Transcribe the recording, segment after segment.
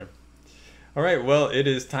All right, well, it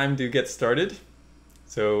is time to get started.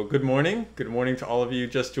 So, good morning. Good morning to all of you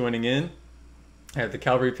just joining in. I have the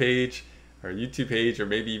Calvary page, or YouTube page, or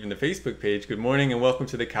maybe even the Facebook page. Good morning and welcome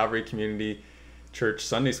to the Calvary Community Church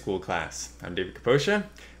Sunday School class. I'm David Kaposha.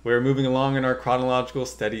 We're moving along in our chronological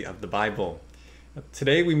study of the Bible.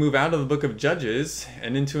 Today we move out of the book of Judges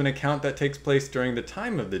and into an account that takes place during the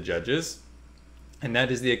time of the Judges, and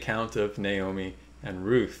that is the account of Naomi and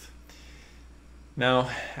Ruth. Now,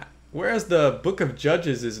 whereas the book of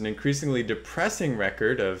Judges is an increasingly depressing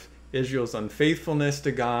record of Israel's unfaithfulness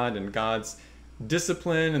to God and God's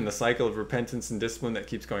discipline and the cycle of repentance and discipline that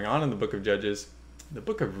keeps going on in the book of Judges, the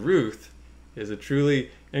book of Ruth is a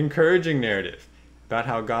truly encouraging narrative about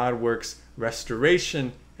how God works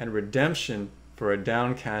restoration and redemption for a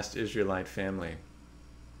downcast Israelite family.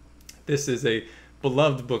 This is a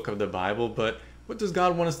beloved book of the Bible, but what does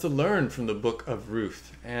God want us to learn from the book of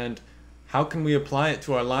Ruth? And how can we apply it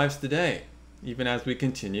to our lives today, even as we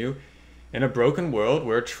continue in a broken world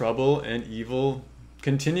where trouble and evil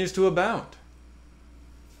continues to abound?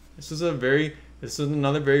 This is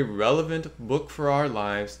another very relevant book for our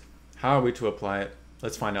lives. How are we to apply it?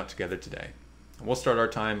 Let's find out together today. And we'll start our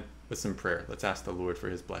time with some prayer. Let's ask the Lord for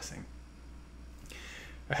his blessing.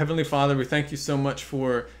 Our Heavenly Father, we thank you so much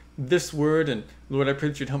for this word, and Lord, I pray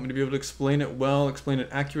that you'd help me to be able to explain it well, explain it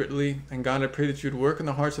accurately, and God, I pray that you'd work in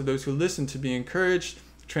the hearts of those who listen to be encouraged,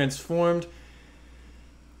 transformed,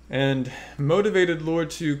 and motivated, Lord,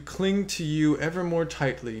 to cling to you ever more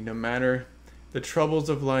tightly, no matter the troubles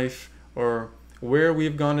of life or where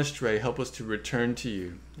we've gone astray. Help us to return to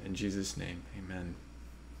you. In Jesus' name, amen.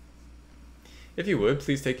 If you would,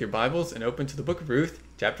 please take your Bibles and open to the book of Ruth,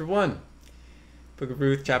 chapter 1. Book of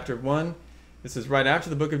Ruth, chapter 1. This is right after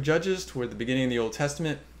the book of Judges, toward the beginning of the Old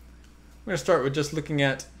Testament. I'm going to start with just looking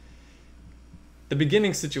at the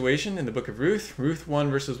beginning situation in the book of Ruth, Ruth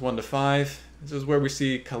 1 verses 1 to 5. This is where we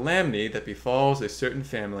see calamity that befalls a certain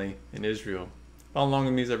family in Israel. Follow along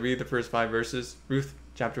with me as I read the first 5 verses. Ruth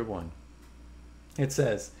chapter 1. It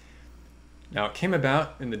says, "Now it came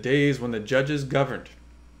about in the days when the judges governed,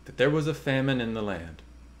 that there was a famine in the land.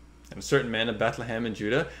 And a certain man of Bethlehem in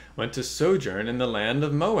Judah went to sojourn in the land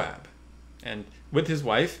of Moab, and with his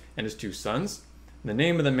wife and his 2 sons. And the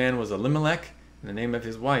name of the man was Elimelech, and the name of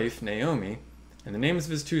his wife Naomi, and the names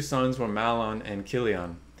of his 2 sons were Mahlon and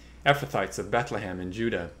Chilion, Ephrathites of Bethlehem in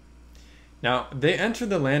Judah. Now they entered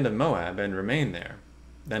the land of Moab and remained there.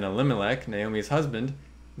 Then Elimelech, Naomi's husband,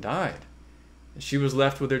 died, and she was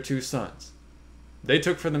left with her 2 sons. They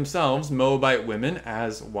took for themselves Moabite women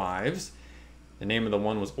as wives. The name of the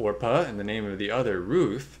one was Orpah, and the name of the other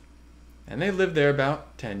Ruth, and they lived there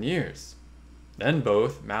about 10 years. Then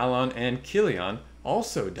both Mahlon and Chilion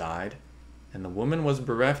also died, and the woman was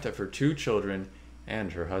bereft of her 2 children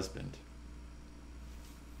and her husband."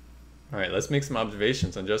 All right, let's make some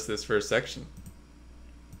observations on just this first section.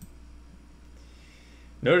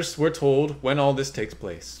 Notice we're told when all this takes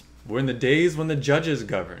place. We're in the days when the judges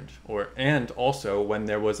governed, and also when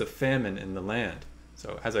there was a famine in the land.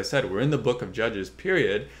 So as I said, we're in the book of Judges,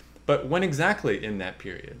 period, but when exactly in that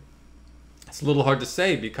period? It's a little hard to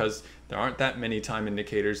say because there aren't that many time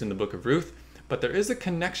indicators in the book of Ruth, but there is a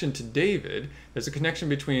connection to David. There's a connection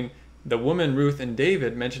between the woman Ruth and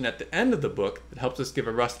David mentioned at the end of the book that helps us give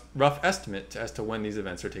a rough estimate as to when these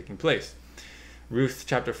events are taking place. Ruth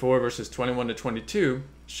chapter 4 verses 21 to 22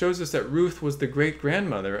 shows us that Ruth was the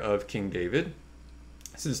great-grandmother of King David.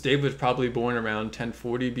 Since David was probably born around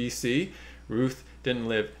 1040 BC, Ruth didn't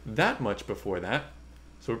live that much before that.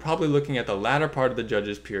 So we're probably looking at the latter part of the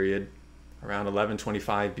Judges period, around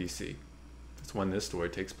 1125 BC. That's when this story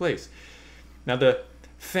takes place. Now the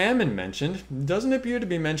famine mentioned doesn't appear to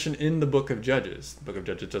be mentioned in the book of Judges. The book of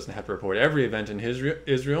Judges doesn't have to report every event in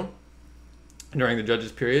Israel during the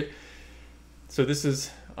Judges period. So this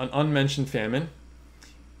is an unmentioned famine.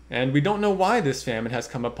 And we don't know why this famine has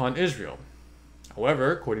come upon Israel.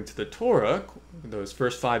 However, according to the Torah, those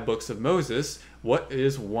first 5 books of Moses, what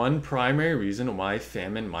is one primary reason why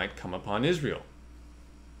famine might come upon Israel?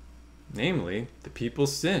 Namely, the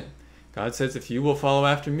people's sin. God says, if you will follow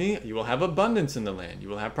after me, you will have abundance in the land. You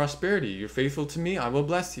will have prosperity. You're faithful to me, I will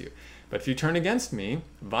bless you. But if you turn against me,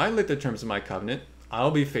 violate the terms of my covenant,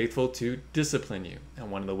 I'll be faithful to discipline you.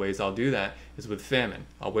 And one of the ways I'll do that is with famine.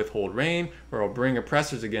 I'll withhold rain, or I'll bring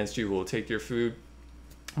oppressors against you who will take your food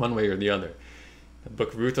one way or the other. The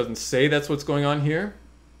book of Ruth doesn't say that's what's going on here,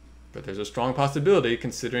 but there's a strong possibility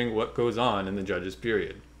considering what goes on in the Judges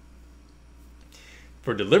period.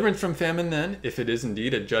 For deliverance from famine, then, if it is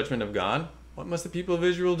indeed a judgment of God, what must the people of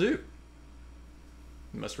Israel do?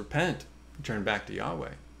 They must repent and turn back to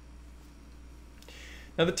Yahweh.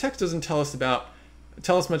 Now, the text doesn't tell us about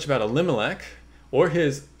tell us much about Elimelech or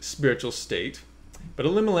his spiritual state. But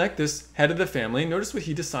Elimelech, this head of the family, notice what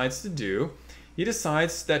he decides to do. He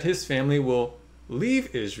decides that his family will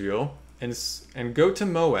leave Israel and go to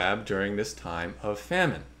Moab during this time of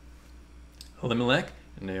famine. Elimelech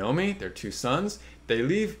and Naomi, their 2 sons, they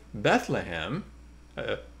leave Bethlehem,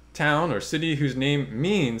 a town or city whose name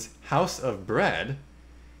means house of bread,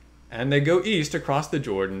 and they go east across the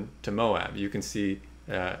Jordan to Moab. You can see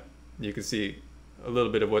a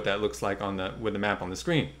little bit of what that looks like with the map on the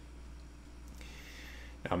screen.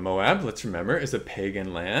 Now Moab, let's remember, is a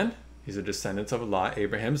pagan land. These are descendants of Lot,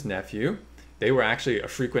 Abraham's nephew. They were actually a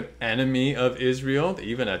frequent enemy of Israel. They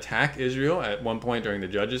even attacked Israel at one point during the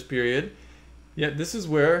Judges period. Yet this is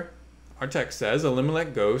where our text says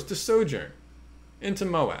Elimelech goes to sojourn into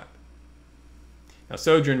Moab. Now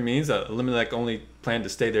sojourn means that Elimelech only planned to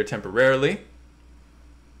stay there temporarily,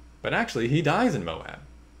 but actually he dies in Moab.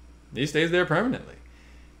 He stays there permanently.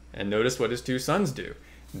 And notice what his 2 sons do.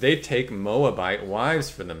 They take Moabite wives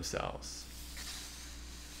for themselves.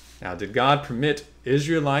 Now, did God permit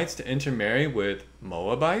Israelites to intermarry with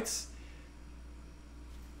Moabites?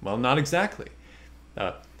 Well, not exactly.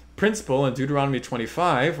 Principle in Deuteronomy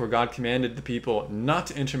 25, where God commanded the people not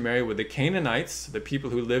to intermarry with the Canaanites, the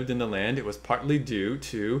people who lived in the land, it was partly due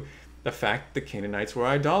to the fact that the Canaanites were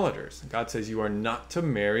idolaters. God says you are not to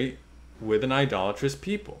marry with an idolatrous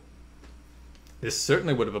people. This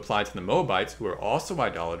certainly would have applied to the Moabites, who were also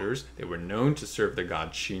idolaters. They were known to serve the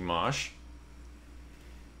god Chemosh.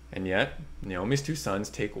 And yet, Naomi's 2 sons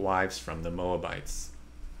take wives from the Moabites.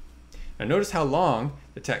 Now notice how long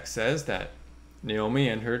the text says that Naomi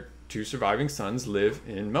and her 2 surviving sons live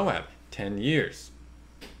in Moab, 10 years.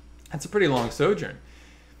 That's a pretty long sojourn.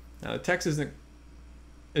 Now the text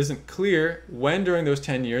isn't clear when during those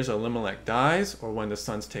 10 years Elimelech dies or when the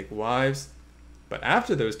sons take wives, but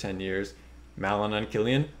after those 10 years, Mahlon and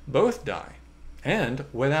Chilion both die, and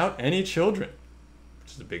without any children,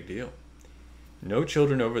 which is a big deal. No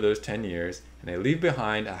children over those 10 years, and they leave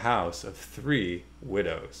behind a house of 3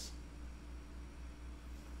 widows.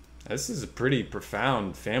 This is a pretty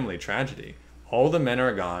profound family tragedy. All the men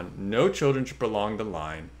are gone, no children to prolong the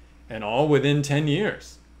line, and all within 10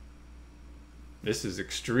 years. This is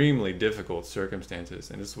extremely difficult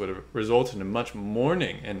circumstances, and this would have resulted in much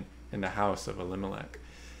mourning in the house of Elimelech.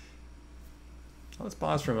 Let's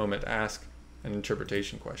pause for a moment to ask an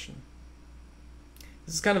interpretation question.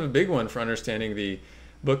 This is kind of a big one for understanding the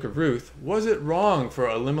book of Ruth. Was it wrong for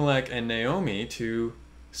Elimelech and Naomi to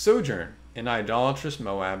sojourn in idolatrous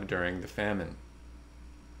Moab during the famine?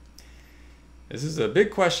 This is a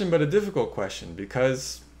big question, but a difficult question,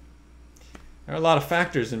 because there are a lot of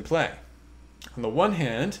factors in play. On the one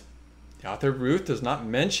hand, the author of Ruth does not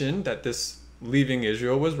mention that this leaving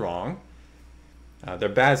Israel was wrong. The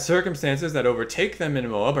bad circumstances that overtake them in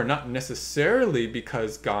Moab are not necessarily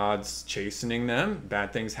because God's chastening them.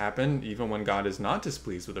 Bad things happen even when God is not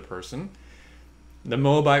displeased with a person. The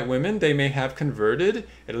Moabite women, they may have converted,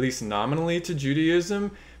 at least nominally, to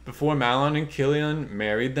Judaism before Mahlon and Chilion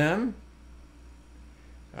married them.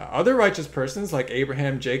 Other righteous persons like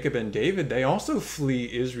Abraham, Jacob, and David, they also flee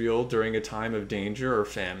Israel during a time of danger or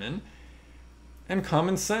famine. And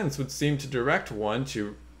common sense would seem to direct one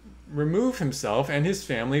to remove himself and his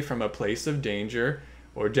family from a place of danger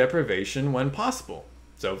or deprivation when possible.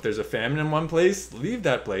 So if there's a famine in one place, leave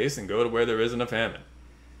that place and go to where there isn't a famine.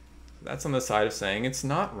 That's on the side of saying it's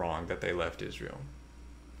not wrong that they left Israel.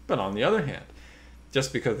 But on the other hand,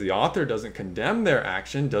 just because the author doesn't condemn their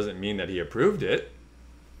action doesn't mean that he approved it.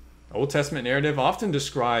 Old Testament narrative often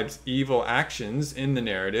describes evil actions in the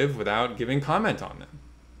narrative without giving comment on them.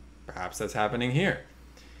 Perhaps that's happening here.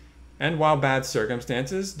 And while bad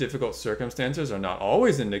circumstances, difficult circumstances, are not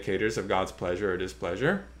always indicators of God's pleasure or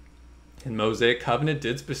displeasure, the Mosaic covenant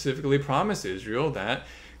did specifically promise Israel that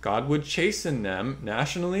God would chasten them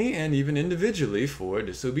nationally and even individually for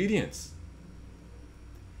disobedience.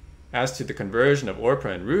 As to the conversion of Orpah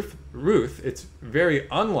and Ruth, it's very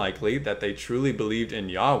unlikely that they truly believed in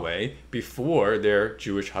Yahweh before their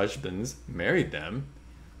Jewish husbands married them.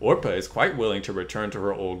 Orpah is quite willing to return to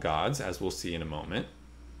her old gods, as we'll see in a moment.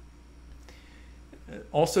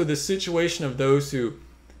 Also, the situation of those who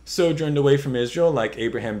sojourned away from Israel, like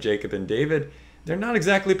Abraham, Jacob, and David, they're not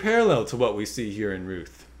exactly parallel to what we see here in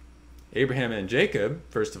Ruth. Abraham and Jacob,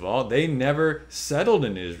 first of all, they never settled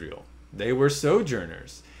in Israel. They were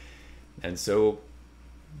sojourners. And so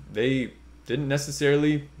they didn't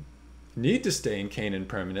necessarily need to stay in Canaan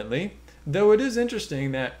permanently, though it is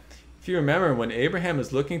interesting that if you remember, when Abraham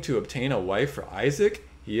is looking to obtain a wife for Isaac,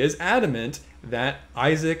 he is adamant that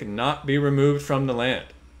Isaac not be removed from the land.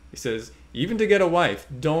 He says, even to get a wife,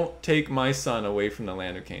 don't take my son away from the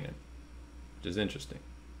land of Canaan, which is interesting.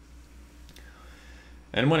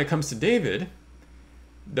 And when it comes to David,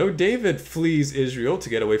 though David flees Israel to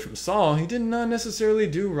get away from Saul, he did not necessarily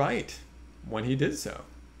do right when he did so.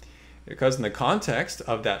 Because in the context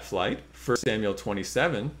of that flight, 1 Samuel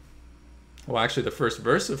 27, well, actually the first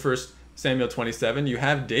verse of 1 Samuel 27, you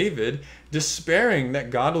have David despairing that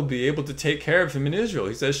God will be able to take care of him in Israel.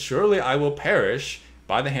 He says, surely I will perish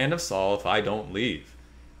by the hand of Saul if I don't leave.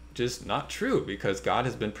 Which is not true, because God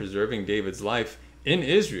has been preserving David's life in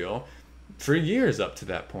Israel for years up to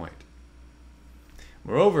that point.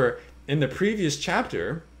 Moreover, in the previous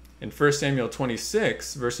chapter, in 1 Samuel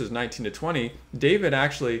 26, verses 19 to 20, David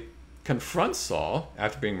actually confronts Saul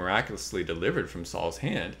after being miraculously delivered from Saul's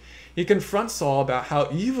hand. He confronts Saul about how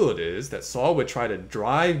evil it is that Saul would try to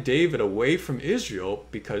drive David away from Israel,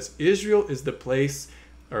 because Israel is the place,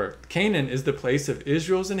 or Canaan is the place of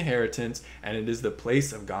Israel's inheritance, and it is the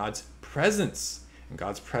place of God's presence. And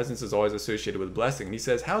God's presence is always associated with blessing. And he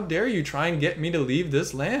says, how dare you try and get me to leave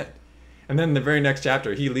this land? And then in the very next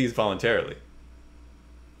chapter, he leaves voluntarily.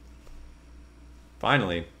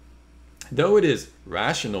 Finally, though it is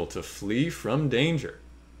rational to flee from danger,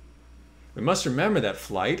 we must remember that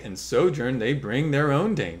flight and sojourn, they bring their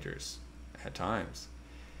own dangers at times.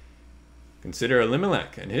 Consider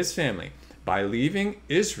Elimelech and his family. By leaving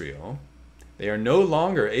Israel, they are no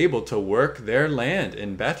longer able to work their land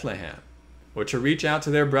in Bethlehem or to reach out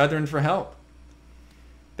to their brethren for help.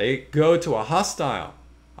 They go to a hostile,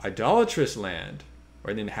 idolatrous land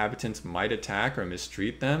where the inhabitants might attack or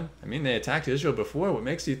mistreat them. I mean, they attacked Israel before. What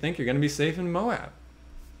makes you think you're going to be safe in Moab?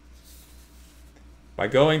 By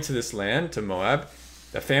going to this land, to Moab,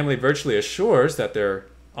 the family virtually assures that their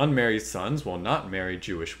unmarried sons will not marry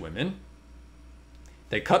Jewish women.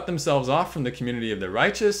 They cut themselves off from the community of the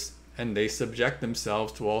righteous, and they subject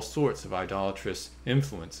themselves to all sorts of idolatrous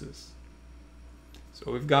influences.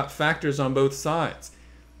 So we've got factors on both sides.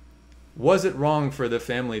 Was it wrong for the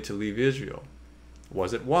family to leave Israel?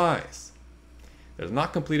 Was it wise? There's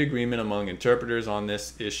not complete agreement among interpreters on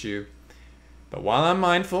this issue. But while I'm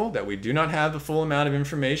mindful that we do not have the full amount of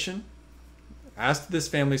information as to this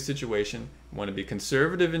family's situation, I want to be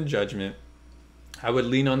conservative in judgment, I would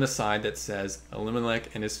lean on the side that says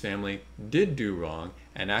Elimelech and his family did do wrong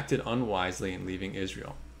and acted unwisely in leaving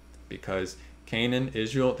Israel. Because Canaan,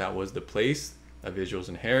 Israel, that was the place of Israel's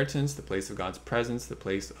inheritance, the place of God's presence, the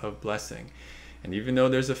place of blessing. And even though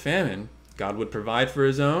there's a famine, God would provide for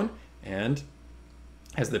his own, and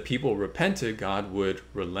as the people repented, God would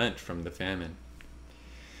relent from the famine.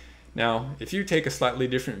 Now, if you take a slightly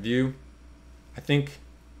different view, I think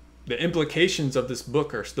the implications of this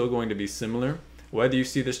book are still going to be similar. Whether you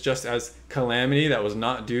see this just as calamity that was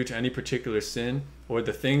not due to any particular sin, or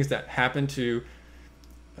the things that happened to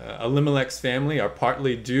Elimelech's family are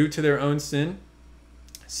partly due to their own sin,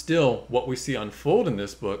 still what we see unfold in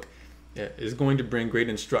this book is going to bring great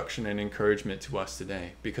instruction and encouragement to us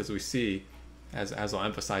today, because we see, as I'll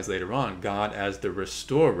emphasize later on, God as the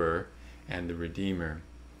restorer and the redeemer.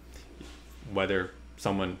 Whether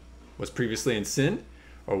someone was previously in sin,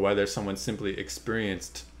 or whether someone simply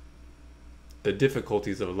experienced the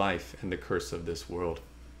difficulties of life and the curse of this world.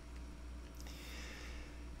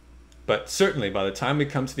 But certainly by the time we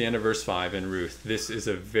come to the end of verse 5 in Ruth, this is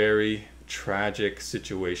a very tragic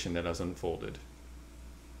situation that has unfolded.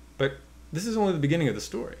 But this is only the beginning of the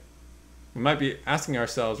story. We might be asking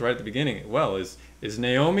ourselves right at the beginning, well, is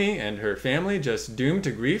Naomi and her family just doomed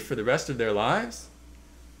to grief for the rest of their lives?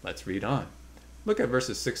 Let's read on. Look at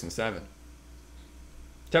verses 6 and 7.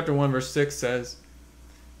 Chapter 1, verse 6 says,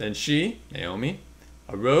 Then she, Naomi,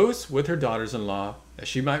 arose with her daughters-in-law, that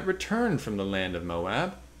she might return from the land of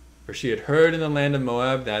Moab. For she had heard in the land of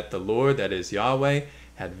Moab that the Lord, that is Yahweh,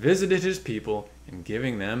 had visited his people in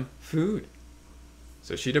giving them food.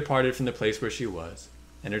 So she departed from the place where she was,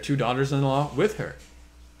 and her two daughters-in-law with her,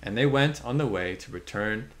 and they went on the way to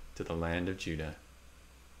return to the land of Judah.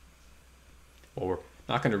 Well, we're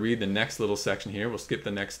not going to read the next little section here. We'll skip the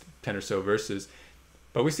next 10 or so verses.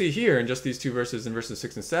 But we see here in just these two verses, in verses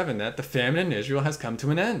 6 and 7, that the famine in Israel has come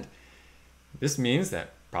to an end. This means that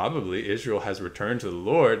probably Israel has returned to the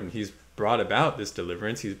Lord, and he's brought about this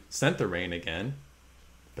deliverance. He's sent the rain again.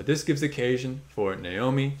 But this gives occasion for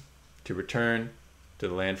Naomi to return to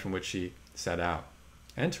the land from which she set out,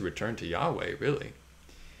 and to return to Yahweh, really.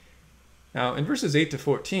 Now, in verses 8 to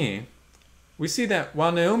 14, we see that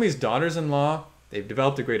while Naomi's daughters-in-law, they've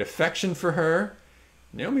developed a great affection for her,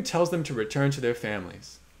 Naomi tells them to return to their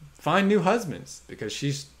families, find new husbands, because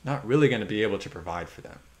she's not really going to be able to provide for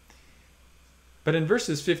them. But in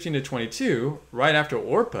verses 15 to 22, right after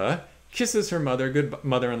Orpah kisses her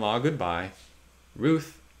mother-in-law goodbye.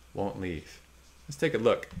 Ruth won't leave. Let's take a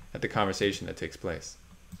look at the conversation that takes place.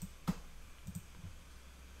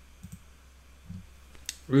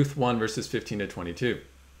 Ruth 1, verses 15 to 22.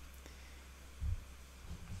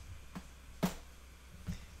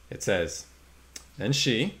 It says, Then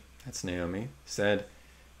she, that's Naomi, said,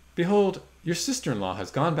 Behold, your sister-in-law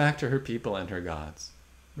has gone back to her people and her gods.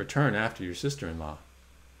 Return after your sister-in-law.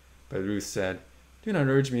 But Ruth said, Do not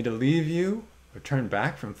urge me to leave you or turn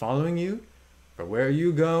back from following you. For where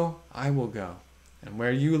you go, I will go, and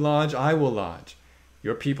where you lodge, I will lodge.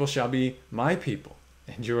 Your people shall be my people,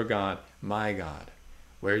 and your God, my God.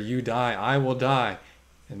 Where you die, I will die,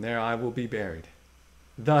 and there I will be buried.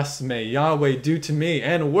 Thus may Yahweh do to me,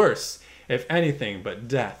 and worse, if anything but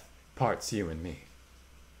death parts you and me.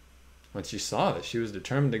 When she saw that she was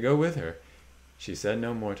determined to go with her, she said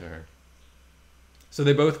no more to her. So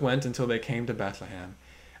they both went until they came to Bethlehem.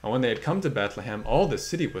 And when they had come to Bethlehem, all the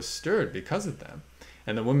city was stirred because of them.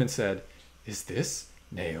 And the woman said, Is this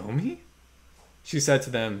Naomi? She said to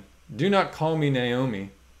them, Do not call me Naomi,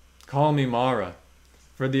 call me Mara,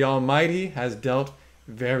 for the Almighty has dealt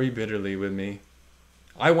very bitterly with me.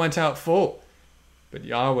 I went out full, but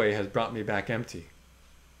Yahweh has brought me back empty.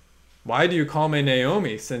 Why do you call me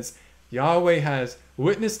Naomi, since Yahweh has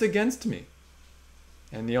witnessed against me,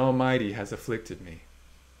 and the Almighty has afflicted me?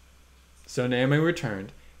 So Naomi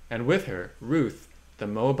returned, and with her Ruth the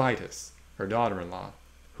Moabitess, her daughter-in-law,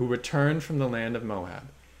 who returned from the land of Moab.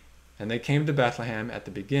 And they came to Bethlehem at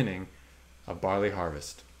the beginning of barley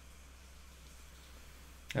harvest.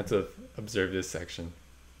 Let's observe this section.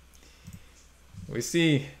 We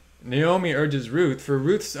see Naomi urges Ruth, for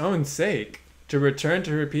Ruth's own sake, to return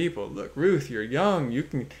to her people. Look, Ruth, you're young. You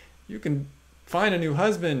can find a new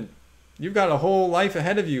husband. You've got a whole life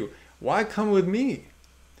ahead of you. Why come with me?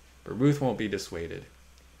 But Ruth won't be dissuaded.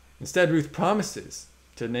 Instead, Ruth promises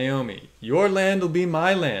to Naomi, Your land will be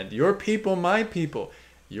my land, your people my people,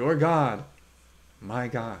 your God my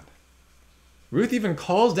God. Ruth even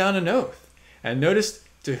calls down an oath. And notice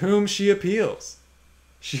to whom she appeals.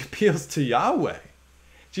 She appeals to Yahweh.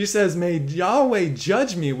 She says, May Yahweh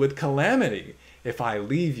judge me with calamity if I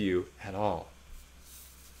leave you at all.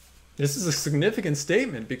 This is a significant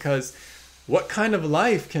statement because what kind of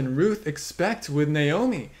life can Ruth expect with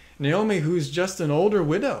Naomi? Naomi, who's just an older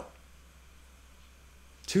widow.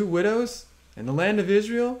 2 widows in the land of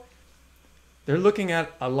Israel. They're looking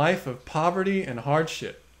at a life of poverty and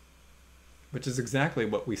hardship, which is exactly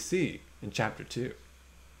what we see in chapter 2.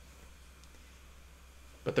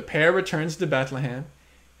 But the pair returns to Bethlehem,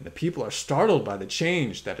 and the people are startled by the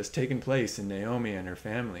change that has taken place in Naomi and her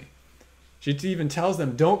family. She even tells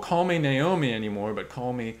them, Don't call me Naomi anymore, but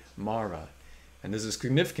call me Mara. And there's a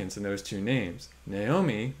significance in those 2 names.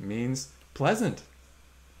 Naomi means pleasant,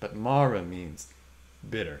 but Mara means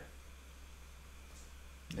bitter.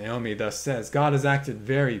 Naomi thus says, God has acted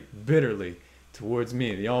very bitterly towards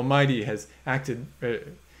me. The Almighty has acted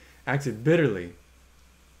bitterly.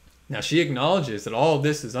 Now she acknowledges that all of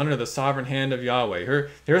this is under the sovereign hand of Yahweh.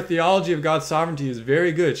 Her theology of God's sovereignty is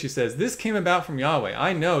very good. She says, this came about from Yahweh.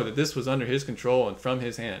 I know that this was under his control and from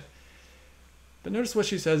his hand. But notice what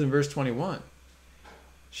she says in verse 21.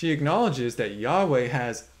 She acknowledges that Yahweh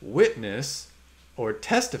has witnessed or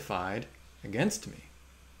testified against me.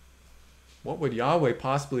 What would Yahweh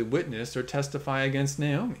possibly witness or testify against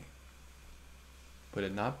Naomi? Would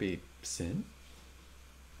it not be sin?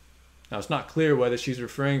 Now, it's not clear whether she's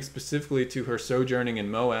referring specifically to her sojourning in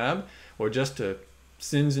Moab or just to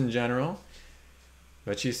sins in general.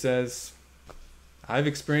 But she says, I've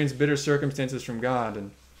experienced bitter circumstances from God,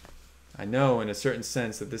 and I know in a certain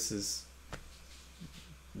sense that this is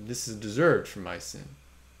deserved for my sin.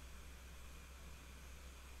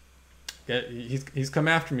 He's come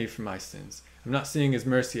after me for my sins. I'm not seeing his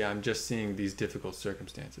mercy, I'm just seeing these difficult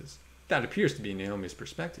circumstances. That appears to be Naomi's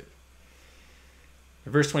perspective.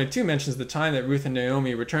 Verse 22 mentions the time that Ruth and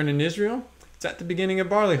Naomi returned in Israel. It's at the beginning of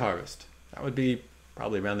barley harvest. That would be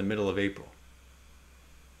probably around the middle of April.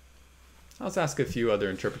 Let's ask a few other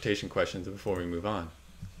interpretation questions before we move on.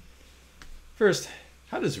 First,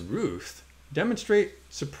 how does Ruth demonstrate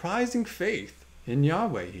surprising faith in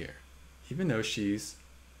Yahweh here, even though she's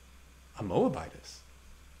a Moabitess?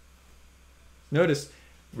 Notice,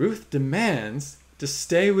 Ruth demands to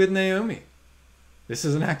stay with Naomi. This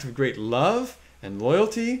is an act of great love and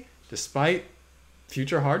loyalty despite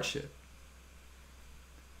future hardship.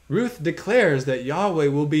 Ruth declares that Yahweh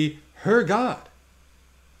will be her God.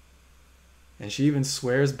 And she even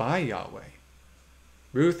swears by Yahweh.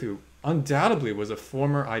 Ruth, who undoubtedly was a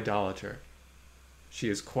former idolater, she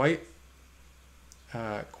is quite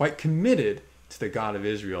committed to the God of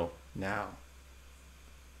Israel now.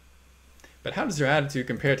 But how does her attitude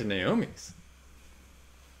compare to Naomi's?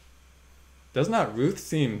 Does not Ruth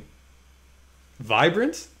seem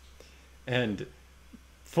vibrant and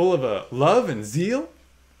full of a love and zeal?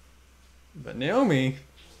 But Naomi,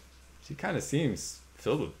 she kind of seems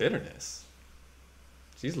filled with bitterness.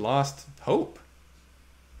 She's lost hope.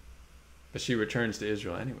 But she returns to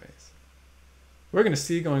Israel anyways. We're going to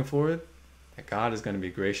see going forward that God is going to be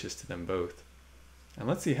gracious to them both. And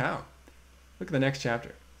let's see how. Look at the next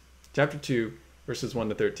chapter. Chapter 2, verses 1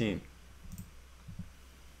 to 13.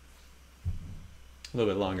 A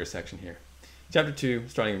little bit longer section here. Chapter 2,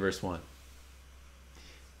 starting in verse 1.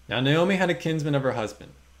 Now Naomi had a kinsman of her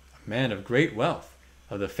husband, a man of great wealth,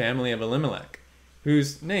 of the family of Elimelech,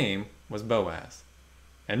 whose name was Boaz.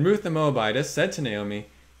 And Ruth the Moabitess said to Naomi,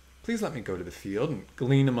 "Please let me go to the field and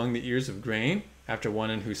glean among the ears of grain, after one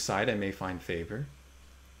in whose sight I may find favor."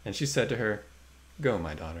 And she said to her, "Go,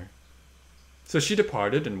 my daughter." So she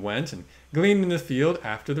departed and went and gleaned in the field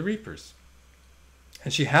after the reapers.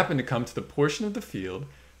 And she happened to come to the portion of the field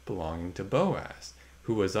belonging to Boaz,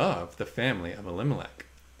 who was of the family of Elimelech.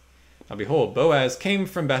 Now behold, Boaz came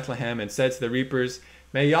from Bethlehem and said to the reapers,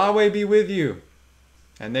 "May Yahweh be with you."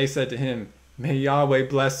 And they said to him, "May Yahweh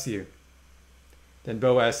bless you." Then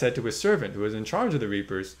Boaz said to his servant who was in charge of the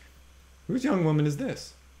reapers, "Whose young woman is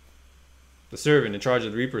this?" The servant in charge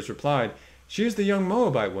of the reapers replied, "She is the young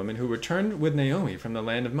Moabite woman who returned with Naomi from the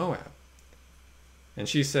land of Moab." And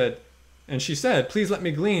she said, "Please let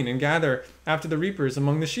me glean and gather after the reapers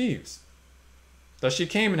among the sheaves." Thus she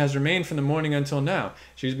came and has remained from the morning until now.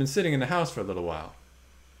 She has been sitting in the house for a little while.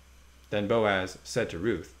 Then Boaz said to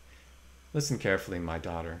Ruth, "Listen carefully, my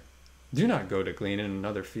daughter. Do not go to glean in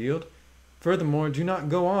another field. Furthermore, do not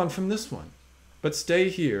go on from this one, but stay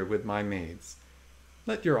here with my maids.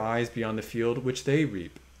 Let your eyes be on the field which they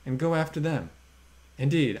reap, and go after them.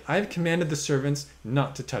 Indeed, I have commanded the servants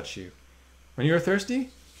not to touch you. When you are thirsty,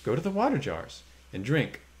 go to the water jars, and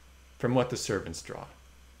drink from what the servants draw."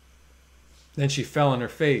 Then she fell on her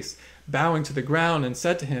face, bowing to the ground, and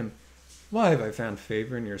said to him, "Why have I found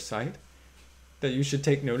favor in your sight, that you should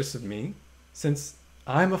take notice of me, since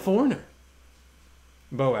I am a foreigner?"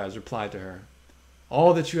 Boaz replied to her,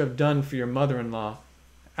 "All that you have done for your mother-in-law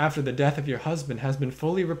after the death of your husband has been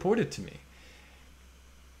fully reported to me,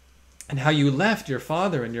 and how you left your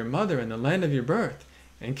father and your mother in the land of your birth,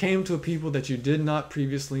 and came to a people that you did not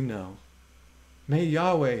previously know. May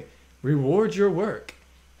Yahweh reward your work,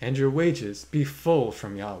 and your wages be full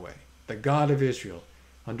from Yahweh, the God of Israel,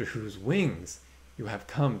 under whose wings you have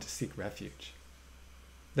come to seek refuge."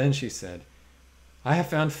 Then she said, "I have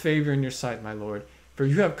found favor in your sight, my lord, for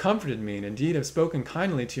you have comforted me, and indeed have spoken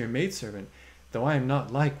kindly to your maidservant, though I am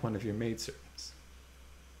not like one of your maidservants."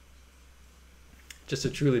 Just a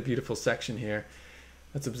truly beautiful section here.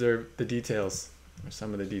 Let's observe the details, or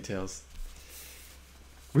some of the details.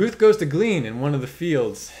 Ruth goes to glean in one of the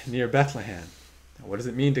fields near Bethlehem. Now, what does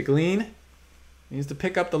it mean to glean? It means to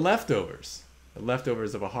pick up the leftovers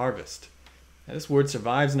of a harvest. Now, this word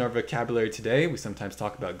survives in our vocabulary today. We sometimes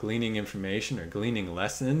talk about gleaning information or gleaning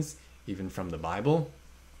lessons, even from the Bible.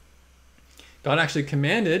 God actually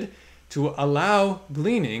commanded to allow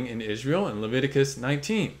gleaning in Israel in Leviticus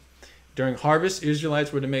 19. During harvest,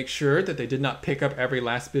 Israelites were to make sure that they did not pick up every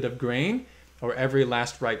last bit of grain or every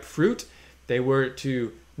last ripe fruit. They were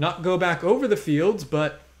to not go back over the fields,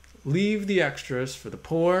 but leave the extras for the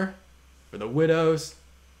poor, for the widows,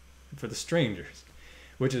 and for the strangers,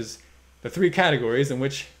 which is the three categories in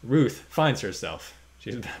which Ruth finds herself.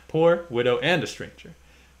 She's a poor, widow, and a stranger.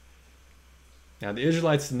 Now, the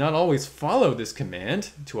Israelites did not always follow this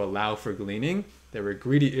command to allow for gleaning. There were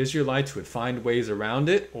greedy Israelites who would find ways around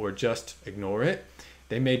it or just ignore it.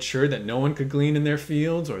 They made sure that no one could glean in their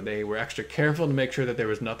fields, or they were extra careful to make sure that there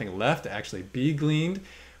was nothing left to actually be gleaned,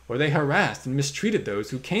 or they harassed and mistreated those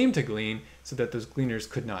who came to glean so that those gleaners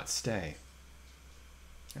could not stay.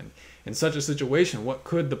 And in such a situation, what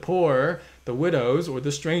could the poor, the widows, or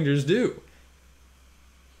the strangers do?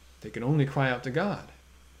 They could only cry out to God.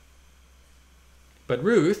 But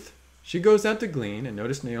Ruth, she goes out to glean, and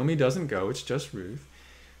notice Naomi doesn't go, it's just Ruth.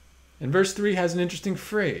 And verse 3 has an interesting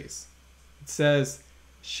phrase. It says,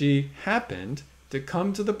 she happened to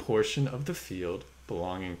come to the portion of the field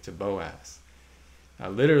belonging to Boaz. Now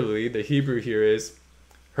literally, the Hebrew here is,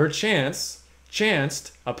 her chanced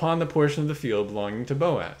upon the portion of the field belonging to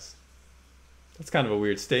Boaz. That's kind of a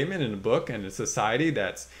weird statement in a book and a society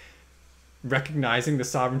that's recognizing the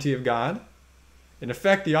sovereignty of God. In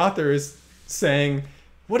effect, the author is saying,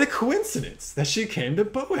 what a coincidence that she came to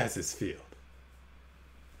Boaz's field.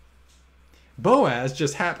 Boaz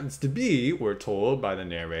just happens to be, we're told by the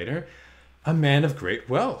narrator, a man of great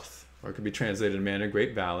wealth, or it could be translated a man of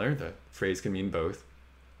great valor. The phrase can mean both.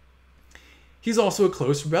 He's also a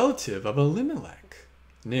close relative of Elimelech,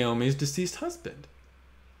 Naomi's deceased husband.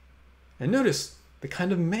 And notice the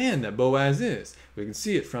kind of man that Boaz is. We can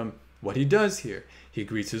see it from what he does here. He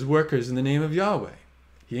greets his workers in the name of Yahweh.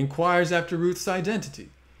 He inquires after Ruth's identity.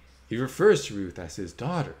 He refers to Ruth as his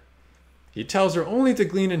daughter. He tells her only to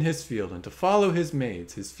glean in his field and to follow his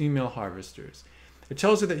maids, his female harvesters. It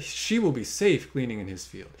tells her that she will be safe gleaning in his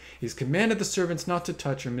field. He's commanded the servants not to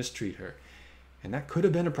touch or mistreat her. And that could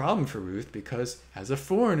have been a problem for Ruth because as a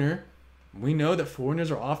foreigner, we know that foreigners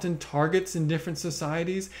are often targets in different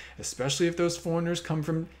societies, especially if those foreigners come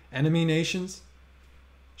from enemy nations.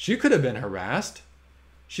 She could have been harassed.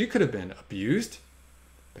 She could have been abused.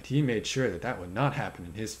 But he made sure that that would not happen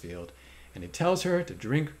in his field. And he tells her to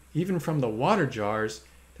drink even from the water jars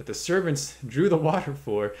that the servants drew the water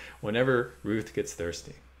for whenever Ruth gets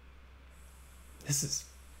thirsty. This is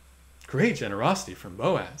great generosity from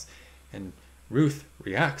Boaz. And Ruth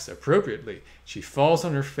reacts appropriately. She falls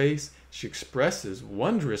on her face. She expresses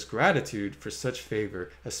wondrous gratitude for such favor,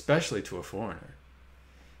 especially to a foreigner.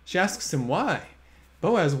 She asks him why.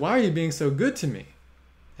 Boaz, why are you being so good to me?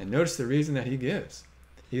 And notice the reason that he gives.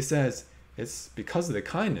 He says, it's because of the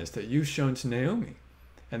kindness that you've shown to Naomi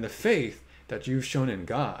and the faith that you've shown in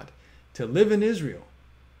God to live in Israel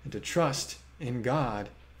and to trust in God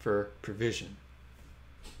for provision.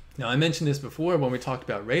 Now, I mentioned this before when we talked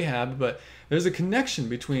about Rahab, but there's a connection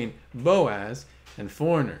between Boaz and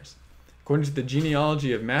foreigners. According to the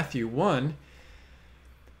genealogy of Matthew 1,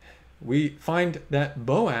 we find that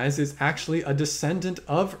Boaz is actually a descendant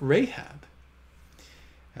of Rahab.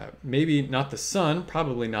 Maybe not the son,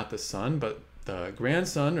 probably not the son, but the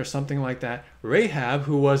grandson or something like that. Rahab,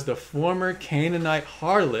 who was the former Canaanite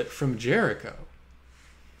harlot from Jericho.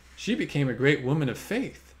 She became a great woman of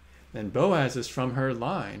faith. And Boaz is from her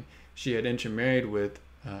line. She had intermarried with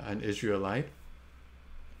an Israelite.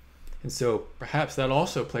 And so perhaps that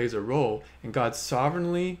also plays a role in God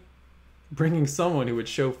sovereignly bringing someone who would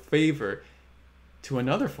show favor to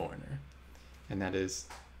another foreigner, and that is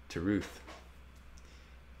to Ruth.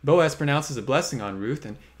 Boaz pronounces a blessing on Ruth,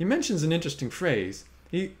 and he mentions an interesting phrase.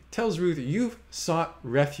 He tells Ruth, you've sought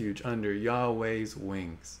refuge under Yahweh's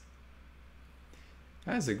wings.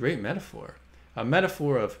 That is a great metaphor. A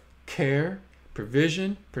metaphor of care,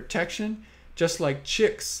 provision, protection, just like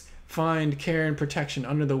chicks find care and protection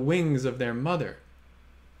under the wings of their mother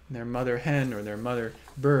hen or their mother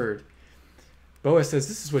bird. Boaz says,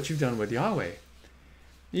 this is what you've done with Yahweh.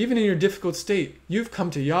 Even in your difficult state, you've come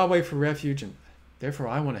to Yahweh for refuge, and therefore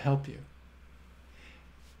I want to help you.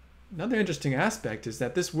 Another interesting aspect is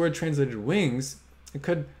that this word translated wings,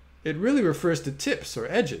 it really refers to tips or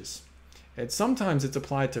edges. And sometimes it's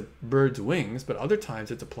applied to birds' wings, but other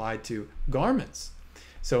times it's applied to garments.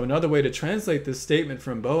 So another way to translate this statement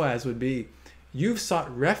from Boaz would be, you've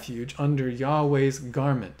sought refuge under Yahweh's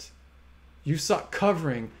garment. You've sought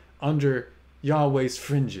covering under Yahweh's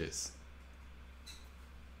fringes.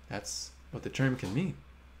 That's what the term can mean.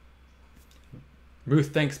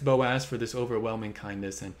 Ruth thanks Boaz for this overwhelming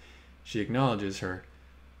kindness, and she acknowledges her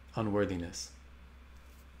unworthiness.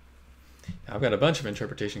 Now, I've got a bunch of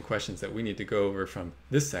interpretation questions that we need to go over from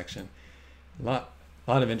this section. A lot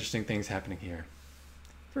of interesting things happening here.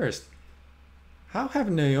 First, how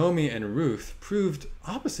have Naomi and Ruth proved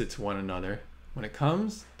opposite to one another when it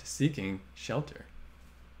comes to seeking shelter?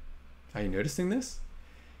 Are you noticing this?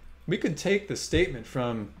 We could take the statement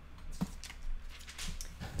from,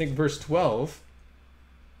 I think, verse 11,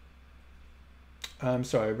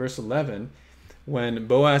 when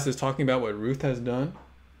Boaz is talking about what Ruth has done.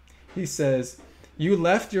 He says, you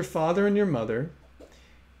left your father and your mother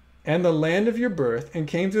and the land of your birth and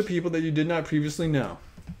came to a people that you did not previously know.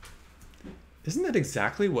 Isn't that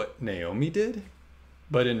exactly what Naomi did,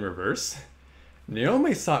 but in reverse?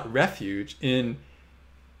 Naomi sought refuge in,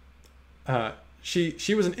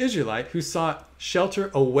 she was an Israelite who sought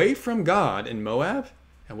shelter away from God in Moab,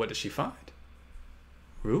 and what does she find?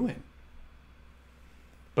 Ruin.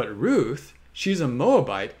 But Ruth, she's a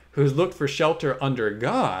Moabite who's looked for shelter under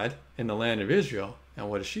God in the land of Israel, and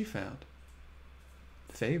what has she found?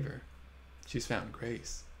 Favor. She's found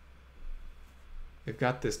grace. We've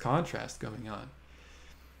got this contrast going on.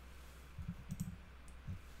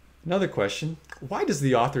 Another question, why does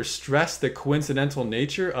the author stress the coincidental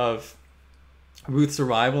nature of Ruth's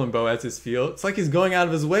arrival in Boaz's field? It's like he's going out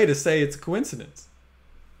of his way to say it's a coincidence.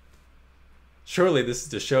 Surely this is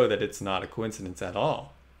to show that it's not a coincidence at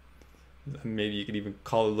all. Maybe you could even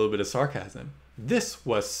call it a little bit of sarcasm. This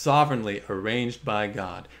was sovereignly arranged by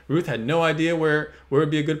God. Ruth had no idea where would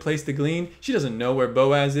be a good place to glean. She doesn't know where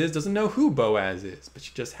Boaz is, doesn't know who Boaz is, but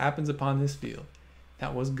she just happens upon this field.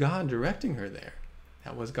 That was God directing her there.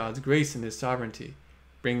 That was God's grace and his sovereignty,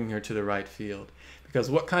 bringing her to the right field. Because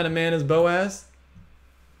what kind of man is Boaz?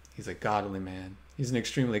 He's a godly man. He's an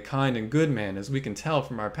extremely kind and good man, as we can tell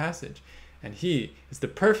from our passage. And he is the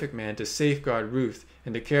perfect man to safeguard Ruth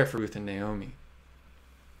and to care for Ruth and Naomi.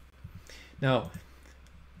 Now,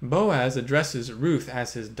 Boaz addresses Ruth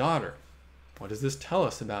as his daughter. What does this tell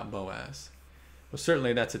us about Boaz? Well,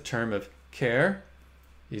 certainly that's a term of care.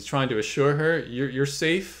 He's trying to assure her, you're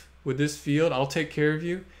safe with this field, I'll take care of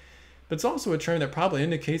you. But it's also a term that probably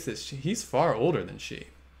indicates that he's far older than she.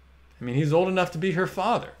 I mean, he's old enough to be her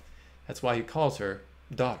father. That's why he calls her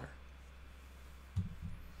daughter.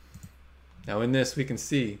 Now in this we can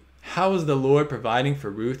see, how is the Lord providing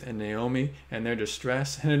for Ruth and Naomi and their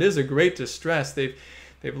distress? And it is a great distress. They've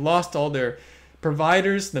lost all their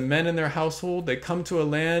providers, the men in their household. They come to a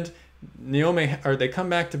land, they come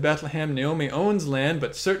back to Bethlehem. Naomi owns land,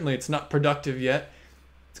 but certainly it's not productive yet.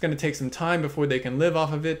 It's going to take some time before they can live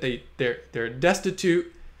off of it. They're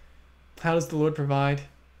destitute. How does the Lord provide?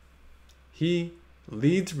 He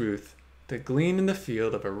leads Ruth to glean in the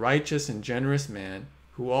field of a righteous and generous man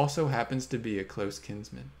who also happens to be a close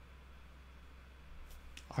kinsman.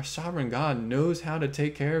 Our sovereign God knows how to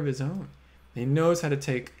take care of his own. He knows how to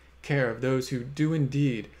take care of those who do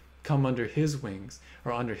indeed come under his wings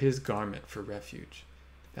or under his garment for refuge.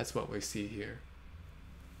 That's what we see here.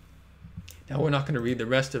 Now we're not going to read the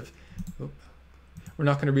rest of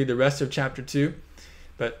chapter 2,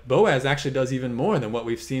 but Boaz actually does even more than what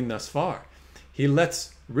we've seen thus far. He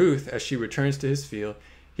lets Ruth, as she returns to his field,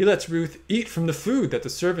 he lets Ruth eat from the food that the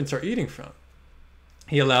servants are eating from.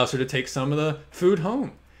 He allows her to take some of the food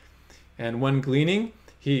home. And when gleaning,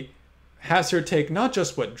 he has her take not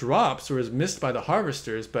just what drops or is missed by the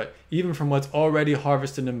harvesters, but even from what's already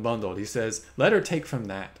harvested and bundled. He says, let her take from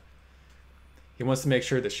that. He wants to make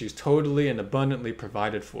sure that she's totally and abundantly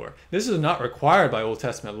provided for. This is not required by Old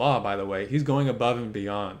Testament law, by the way. He's going above and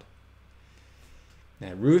beyond.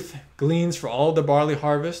 Now, Ruth gleans for all the barley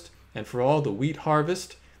harvest and for all the wheat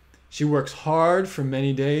harvest. She works hard for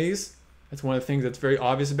many days. That's one of the things that's very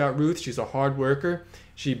obvious about Ruth. She's a hard worker.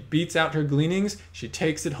 She beats out her gleanings. She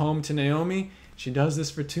takes it home to Naomi. She does this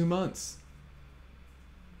for 2 months.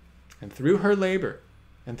 And through her labor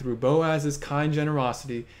and through Boaz's kind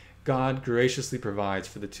generosity, God graciously provides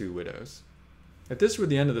for the 2 widows. If this were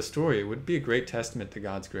the end of the story, it would be a great testament to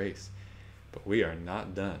God's grace. But we are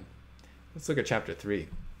not done. Let's look at chapter 3.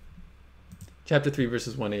 Chapter 3,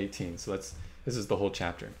 verses 1 to 18. So this is the whole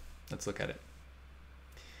chapter. Let's look at it.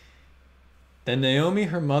 Then Naomi,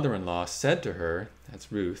 her mother-in-law, said to her,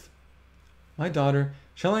 that's Ruth, my daughter,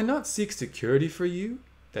 shall I not seek security for you,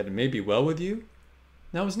 that it may be well with you?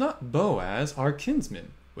 Now is not Boaz our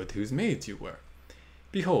kinsman, with whose maids you were?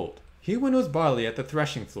 Behold, he winnows barley at the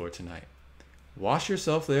threshing floor tonight. Wash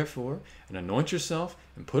yourself therefore, and anoint yourself,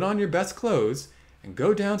 and put on your best clothes, and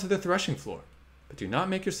go down to the threshing floor. But do not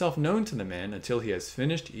make yourself known to the man until he has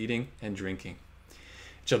finished eating and drinking.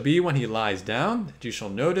 It shall be when he lies down that you shall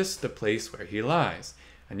notice the place where he lies,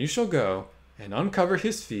 and you shall go and uncover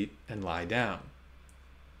his feet and lie down.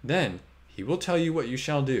 Then he will tell you what you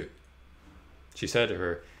shall do. She said to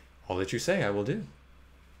her, all that you say I will do.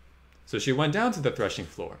 So she went down to the threshing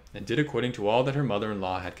floor and did according to all that her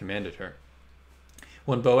mother-in-law had commanded her.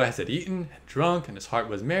 When Boaz had eaten and drunk and his heart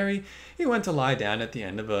was merry, he went to lie down at the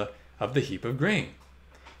end of the heap of grain.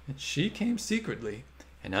 And she came secretly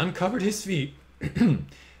and uncovered his feet and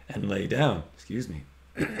lay down.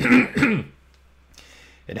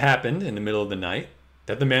 It happened in the middle of the night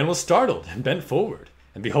that the man was startled and bent forward,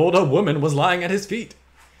 and behold, a woman was lying at his feet.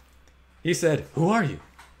 He said, who are you?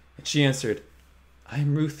 And she answered, I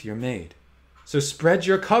am Ruth, your maid. So spread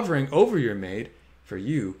your covering over your maid, for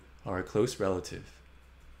you are a close relative.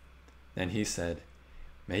 Then he said,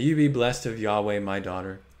 may you be blessed of Yahweh, my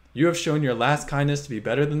daughter. You have shown your last kindness to be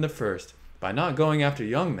better than the first, by not going after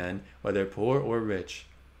young men, whether poor or rich.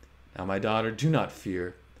 Now, my daughter, do not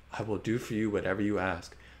fear. I will do for you whatever you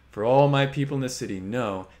ask, for all my people in the city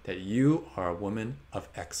know that you are a woman of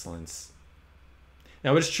excellence.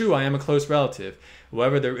 Now, it is true I am a close relative.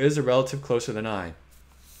 However, there is a relative closer than I.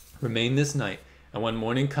 Remain this night, and when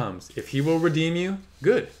morning comes, if he will redeem you,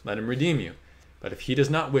 good, let him redeem you. But if he does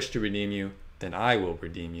not wish to redeem you, then I will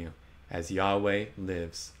redeem you, as Yahweh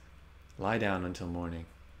lives. Lie down until morning.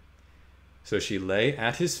 So she lay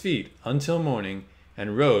at his feet until morning,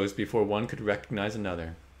 and rose before one could recognize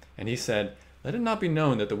another. And he said, let it not be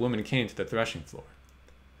known that the woman came to the threshing floor.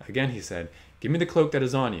 Again he said, give me the cloak that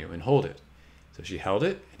is on you, and hold it. So she held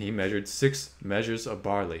it, and he measured 6 measures of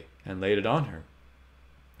barley and laid it on her.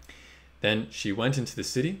 Then she went into the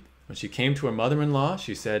city. When she came to her mother-in-law,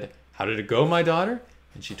 she said, "How did it go, my daughter?"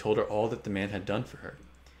 And she told her all that the man had done for her.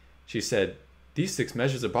 She said, "These 6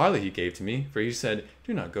 measures of barley he gave to me, for he said,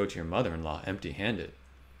 'Do not go to your mother-in-law empty-handed.'"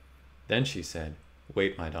 Then she said,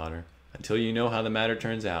 "Wait, my daughter, until you know how the matter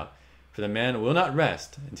turns out, for the man will not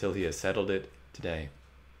rest until he has settled it today."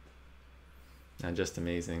 Now, just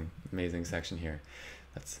amazing, amazing section here.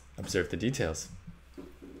 Let's observe the details.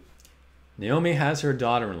 Naomi has her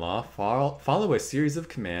daughter-in-law follow a series of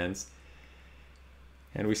commands,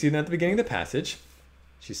 and we see them at the beginning of the passage.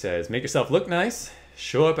 She says, "Make yourself look nice,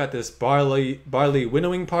 show up at this barley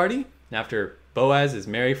winnowing party, and after Boaz is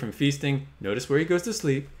merry from feasting, notice where he goes to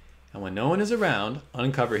sleep, and when no one is around,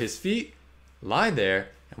 uncover his feet, lie there,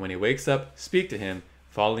 and when he wakes up, speak to him,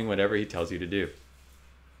 following whatever he tells you to do."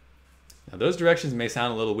 Now, those directions may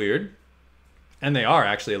sound a little weird, and they are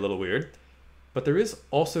actually a little weird, but there is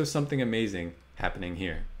also something amazing happening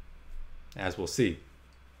here, as we'll see.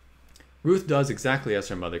 Ruth does exactly as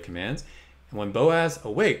her mother commands, and when Boaz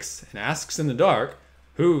awakes and asks in the dark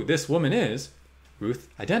who this woman is, Ruth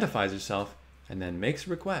identifies herself and then makes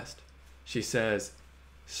a request. She says,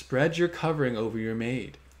 "Spread your covering over your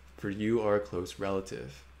maid, for you are a close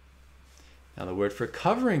relative." Now, the word for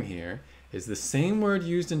covering here is the same word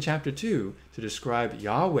used in chapter 2 to describe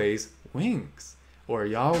Yahweh's wings, or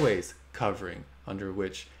Yahweh's covering, under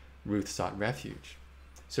which Ruth sought refuge.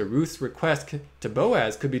 So Ruth's request to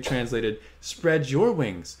Boaz could be translated, "Spread your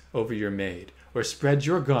wings over your maid," or "Spread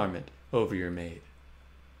your garment over your maid."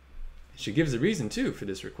 She gives a reason, too, for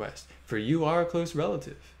this request. "For you are a close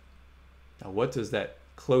relative." Now, what does that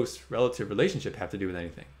close relative relationship have to do with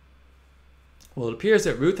anything? Well, it appears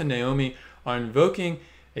that Ruth and Naomi are invoking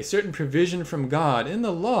a certain provision from God in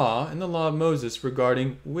the law of Moses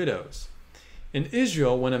regarding widows. In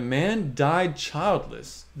Israel, when a man died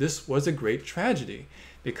childless, this was a great tragedy,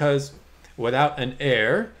 because without an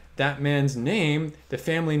heir, that man's name, the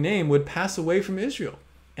family name, would pass away from Israel,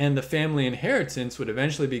 and the family inheritance would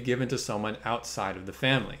eventually be given to someone outside of the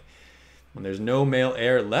family. When there's no male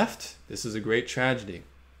heir left, this is a great tragedy.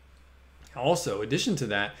 Also, in addition to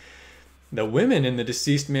that, the women in the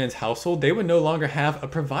deceased man's household, they would no longer have a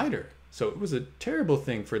provider. So it was a terrible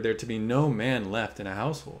thing for there to be no man left in a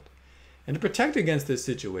household. And to protect against this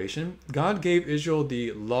situation, God gave Israel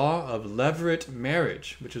the law of levirate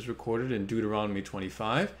marriage, which is recorded in Deuteronomy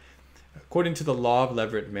 25. According to the law of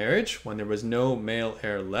levirate marriage, when there was no male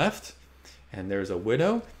heir left and there's a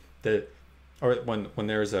widow, when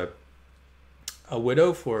there's a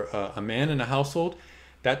widow for a man in a household,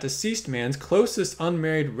 that deceased man's closest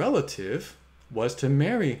unmarried relative was to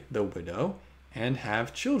marry the widow and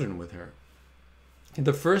have children with her. And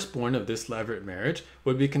the firstborn of this levirate marriage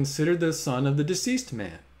would be considered the son of the deceased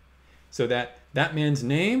man, so that that man's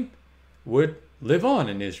name would live on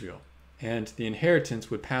in Israel, and the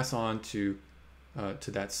inheritance would pass on to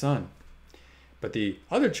that son. But the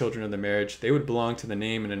other children of the marriage, they would belong to the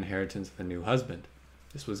name and inheritance of the new husband.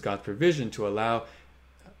 This was God's provision to allow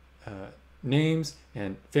names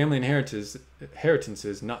and family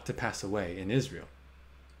inheritances not to pass away in Israel.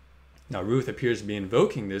 Now, Ruth appears to be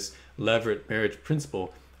invoking this levirate marriage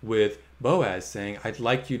principle with Boaz, saying, "I'd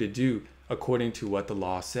like you to do according to what the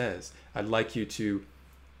law says. I'd like you to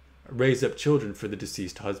raise up children for the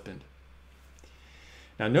deceased husband."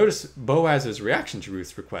 Now, notice Boaz's reaction to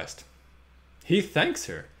Ruth's request. He thanks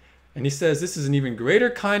her, and he says this is an even greater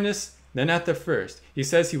kindness than at the first. He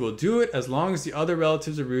says he will do it as long as the other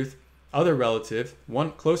relatives of Ruth,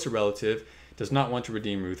 one closer relative, does not want to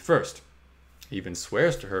redeem Ruth first. He even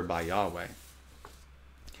swears to her by Yahweh.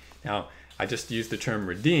 Now, I just used the term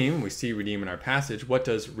redeem. We see redeem in our passage. What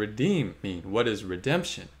does redeem mean? What is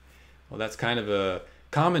redemption? Well, that's kind of a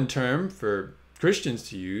common term for Christians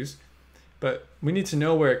to use, but we need to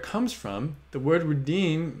know where it comes from. The word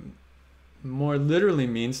redeem more literally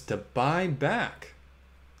means to buy back,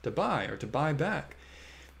 to buy or to buy back.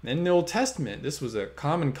 In the Old Testament, this was a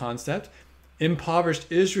common concept. Impoverished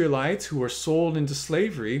Israelites who were sold into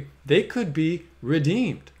slavery, they could be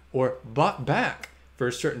redeemed or bought back for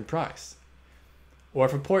a certain price. Or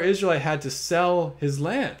if a poor Israelite had to sell his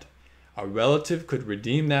land, a relative could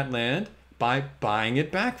redeem that land by buying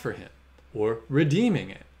it back for him or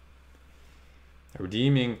redeeming it.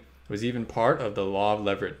 Redeeming was even part of the law of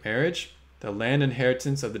levirate marriage. The land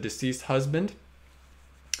inheritance of the deceased husband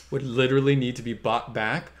would literally need to be bought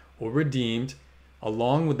back or redeemed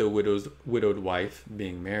along with the widowed wife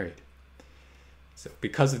being married. So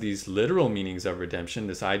because of these literal meanings of redemption,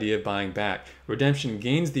 this idea of buying back, redemption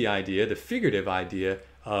gains the figurative idea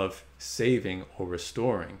of saving or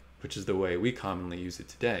restoring which is the way we commonly use it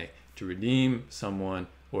today. To redeem someone,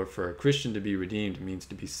 or for a Christian to be redeemed, means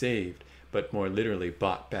to be saved, but more literally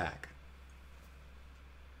bought back.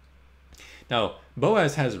 Now,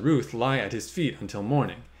 Boaz has Ruth lie at his feet until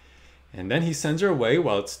morning, and then he sends her away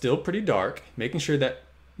while it's still pretty dark, making sure that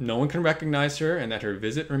no one can recognize her and that her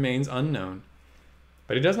visit remains unknown.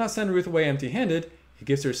 But he does not send Ruth away empty-handed. He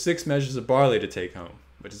gives her 6 measures of barley to take home,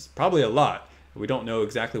 which is probably a lot. We don't know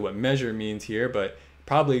exactly what measure means here, but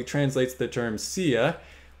probably translates the term seah,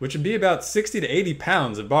 which would be about 60 to 80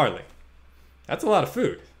 pounds of barley. That's a lot of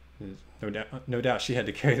food. No doubt she had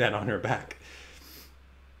to carry that on her back.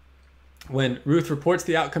 When Ruth reports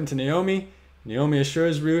the outcome to Naomi, Naomi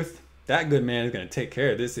assures Ruth, that good man is going to take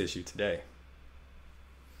care of this issue today.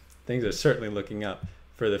 Things are certainly looking up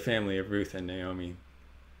for the family of Ruth and Naomi.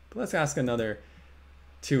 But let's ask another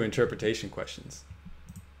 2 interpretation questions.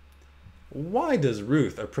 Why does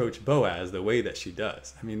Ruth approach Boaz the way that she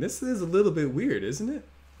does? I mean, this is a little bit weird, isn't it?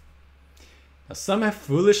 Now, some have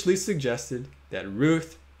foolishly suggested that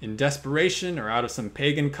Ruth, in desperation or out of some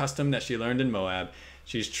pagan custom that she learned in Moab,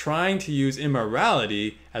 she's trying to use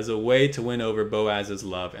immorality as a way to win over Boaz's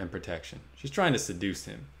love and protection. She's trying to seduce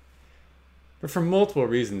him. But for multiple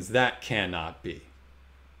reasons, that cannot be.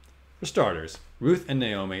 For starters, Ruth and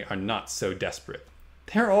Naomi are not so desperate.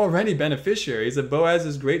 They're already beneficiaries of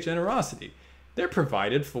Boaz's great generosity. They're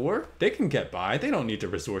provided for. They can get by. They don't need to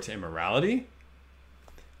resort to immorality.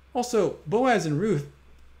 Also, Boaz and Ruth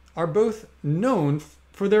are both known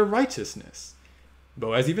for their righteousness.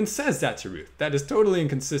 Boaz even says that to Ruth. That is totally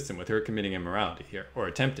inconsistent with her committing immorality here, or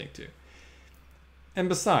attempting to. And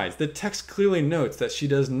besides, the text clearly notes that she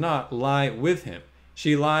does not lie with him.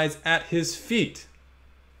 She lies at his feet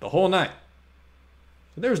the whole night.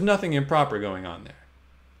 So there's nothing improper going on there.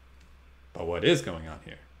 But what is going on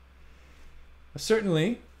here? Well,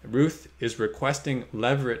 certainly, Ruth is requesting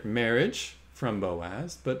levirate marriage from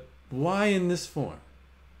Boaz, but why in this form?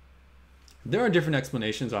 There are different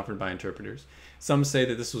explanations offered by interpreters. Some say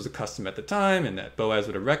that this was a custom at the time and that Boaz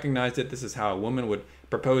would have recognized it. This is how a woman would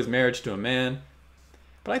propose marriage to a man.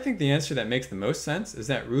 But I think the answer that makes the most sense is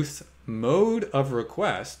that Ruth's mode of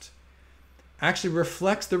request actually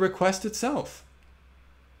reflects the request itself.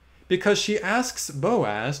 Because she asks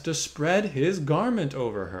Boaz to spread his garment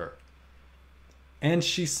over her. And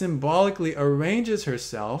she symbolically arranges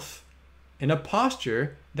herself in a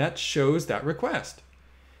posture that shows that request.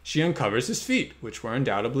 She uncovers his feet, which were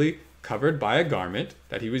undoubtedly covered by a garment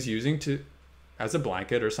that he was using as a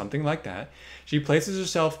blanket or something like that. She places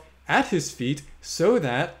herself at his feet so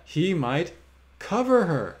that he might cover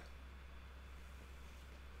her.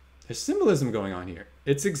 There's symbolism going on here.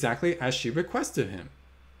 It's exactly as she requested him.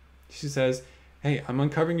 She says, hey, I'm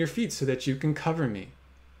uncovering your feet so that you can cover me.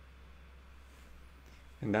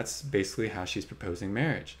 And that's basically how she's proposing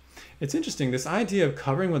marriage. It's interesting, this idea of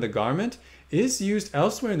covering with a garment is used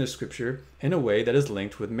elsewhere in the scripture in a way that is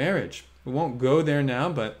linked with marriage. We won't go there now,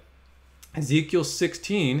 but Ezekiel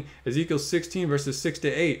 16 verses 6 to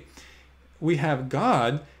 8, we have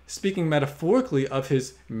God speaking metaphorically of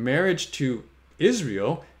his marriage to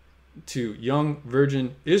Israel, to young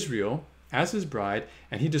virgin Israel as his bride,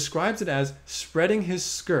 and he describes it as spreading his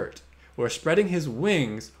skirt or spreading his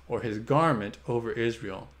wings or his garment over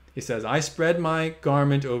Israel. He says, I spread my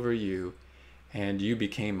garment over you and you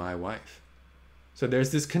became my wife. So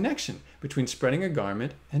there's this connection between spreading a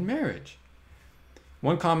garment and marriage.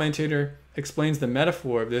 One commentator explains the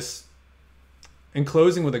metaphor of this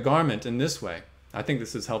enclosing with a garment in this way. I think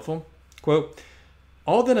this is helpful. Quote,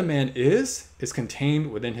 all that a man is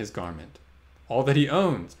contained within his garment. All that he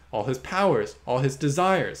owns, all his powers, all his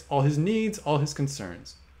desires, all his needs, all his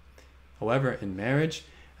concerns. However, in marriage,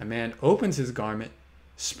 a man opens his garment,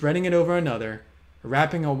 spreading it over another,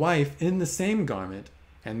 wrapping a wife in the same garment,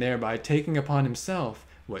 and thereby taking upon himself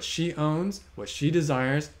what she owns, what she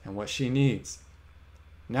desires, and what she needs.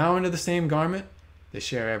 Now under the same garment, they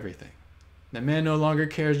share everything. The man no longer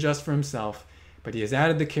cares just for himself, but he has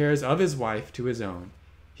added the cares of his wife to his own.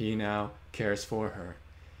 He now cares for her.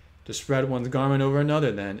 To spread one's garment over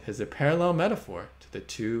another, then, is a parallel metaphor to the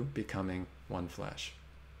two becoming one flesh.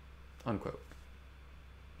 Unquote.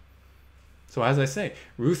 So as I say,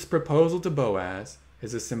 Ruth's proposal to Boaz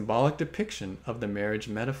is a symbolic depiction of the marriage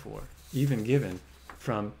metaphor, even given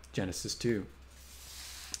from Genesis 2.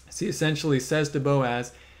 She essentially says to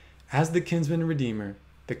Boaz, as the kinsman redeemer,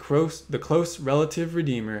 the close relative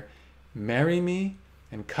redeemer, marry me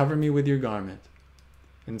and cover me with your garment.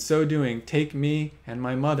 In so doing, take me and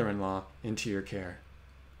my mother-in-law into your care.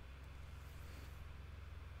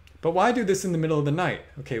 But why do this in the middle of the night?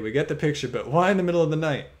 Okay, we get the picture, but why in the middle of the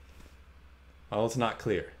night? Well, it's not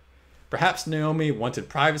clear. Perhaps Naomi wanted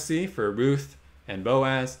privacy for Ruth and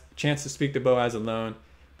Boaz, a chance to speak to Boaz alone,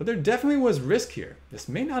 but there definitely was risk here. This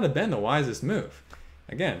may not have been the wisest move.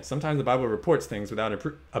 Again, sometimes the Bible reports things without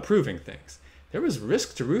approving things. There was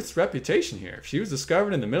risk to Ruth's reputation here. If she was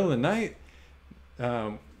discovered in the middle of the night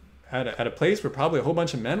at a place where probably a whole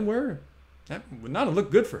bunch of men were, that would not have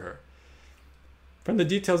looked good for her. From the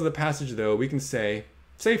details of the passage, though, we can say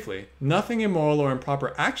safely, nothing immoral or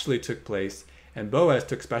improper actually took place, and Boaz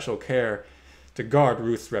took special care to guard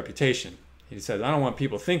Ruth's reputation. He says, I don't want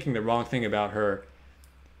people thinking the wrong thing about her,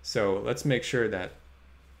 so let's make sure that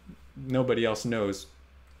nobody else knows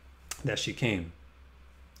that she came.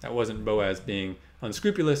 That wasn't Boaz being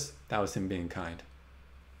unscrupulous, that was him being kind.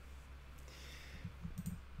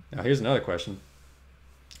 Now here's another question.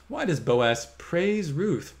 Why does Boaz praise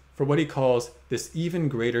Ruth for what he calls this even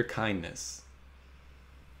greater kindness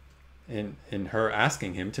in her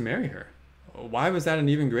asking him to marry her? Why was that an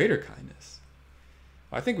even greater kindness?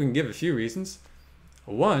 Well, I think we can give a few reasons.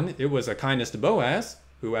 One, it was a kindness to Boaz,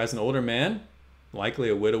 who as an older man, likely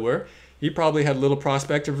a widower, he probably had little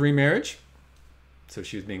prospect of remarriage, so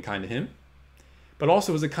she was being kind to him. But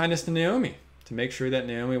also it was a kindness to Naomi, to make sure that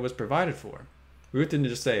Naomi was provided for. Ruth didn't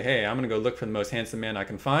just say, hey, I'm going to go look for the most handsome man I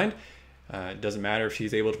can find. It doesn't matter if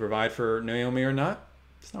she's able to provide for Naomi or not.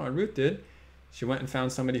 That's not what Ruth did. She went and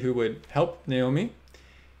found somebody who would help Naomi.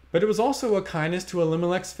 But it was also a kindness to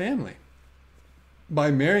Elimelech's family.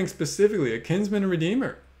 By marrying specifically a kinsman and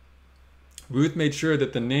redeemer, Ruth made sure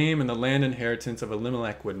that the name and the land inheritance of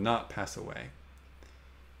Elimelech would not pass away.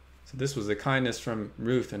 So this was a kindness from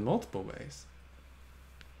Ruth in multiple ways.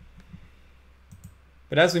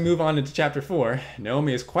 But as we move on into chapter 4,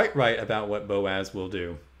 Naomi is quite right about what Boaz will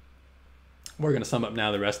do. We're going to sum up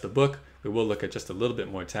now the rest of the book. We will look at just a little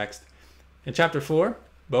bit more text. In chapter 4,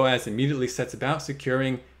 Boaz immediately sets about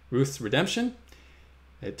securing Ruth's redemption.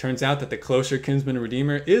 It turns out that the closer kinsman and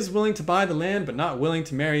redeemer is willing to buy the land but not willing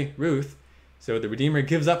to marry Ruth. So the redeemer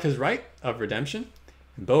gives up his right of redemption.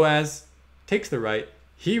 And Boaz takes the right.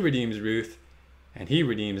 He redeems Ruth and he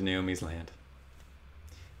redeems Naomi's land.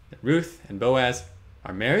 Ruth and Boaz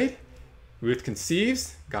are married. Ruth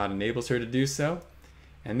conceives. God enables her to do so.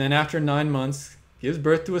 And then after 9 months, gives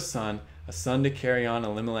birth to a son to carry on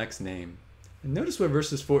Elimelech's name. And notice what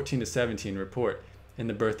verses 14 to 17 report in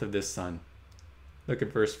the birth of this son. Look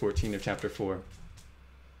at verse 14 of chapter 4.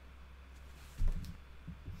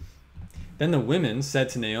 Then the women said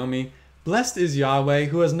to Naomi, Blessed is Yahweh,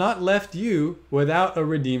 who has not left you without a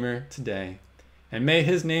redeemer today. And may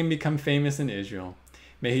his name become famous in Israel.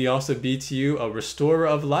 May he also be to you a restorer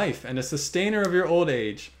of life and a sustainer of your old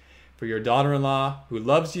age. For your daughter-in-law, who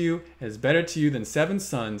loves you and is better to you than 7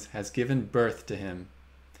 sons, has given birth to him.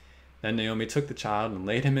 Then Naomi took the child and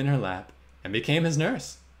laid him in her lap and became his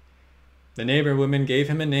nurse. The neighbor women gave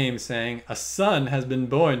him a name, saying, A son has been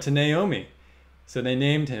born to Naomi. So they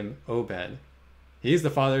named him Obed. He is the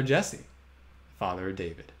father of Jesse, father of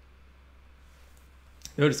David.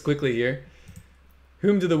 Notice quickly here,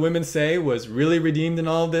 whom do the women say was really redeemed in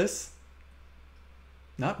all of this?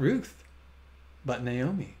 Not Ruth, but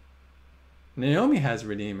Naomi. Naomi has a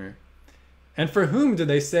redeemer. And for whom do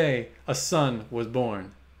they say a son was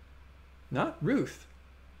born? Not Ruth.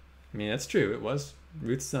 I mean, that's true. It was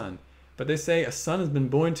Ruth's son. But they say a son has been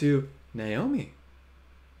born to Naomi.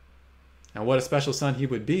 Now, what a special son he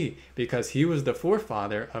would be, because he was the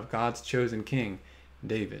forefather of God's chosen king,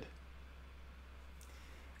 David.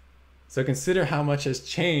 So consider how much has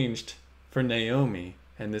changed for Naomi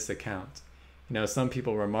in this account. You know, some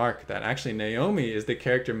people remark that actually Naomi is the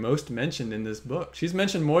character most mentioned in this book. She's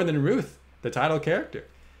mentioned more than Ruth, the title character.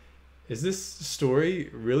 Is this story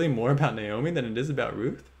really more about Naomi than it is about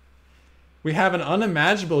Ruth? We have an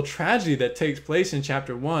unimaginable tragedy that takes place in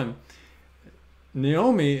chapter 1.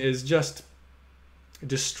 Naomi is just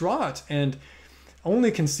distraught and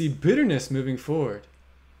only can see bitterness moving forward.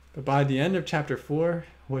 But by the end of chapter 4,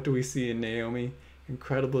 what do we see in Naomi?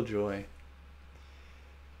 Incredible joy.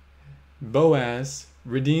 Boaz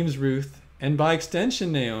redeems Ruth, and by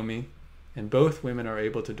extension Naomi, and both women are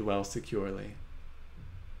able to dwell securely.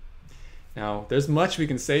 Now, there's much we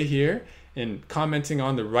can say here in commenting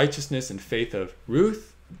on the righteousness and faith of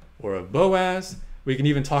Ruth or of Boaz. We can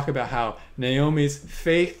even talk about how Naomi's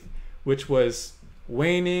faith, which was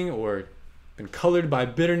waning or been colored by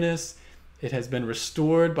bitterness, it has been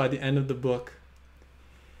restored by the end of the book.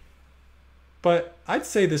 But I'd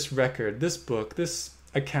say this record, this book, this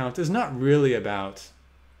account is not really about,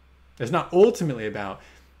 it's not ultimately about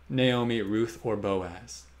Naomi, Ruth, or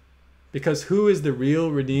Boaz. Because who is the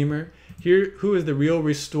real redeemer? Here, who is the real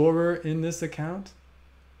restorer in this account?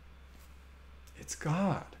 It's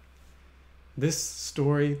God. This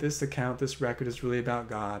story, this account, this record is really about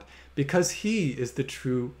God because he is the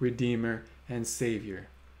true Redeemer and Savior.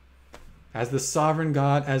 As the sovereign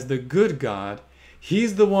God, as the good God,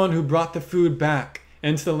 he's the one who brought the food back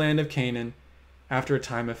into the land of Canaan after a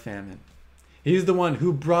time of famine. He's the one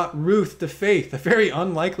who brought Ruth to faith, a very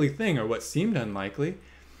unlikely thing, or what seemed unlikely,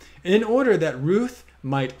 in order that Ruth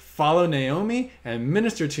might follow Naomi and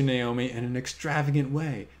minister to Naomi in an extravagant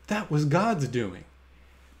way. That was God's doing.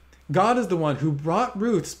 God is the one who brought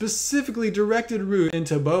Ruth, specifically directed Ruth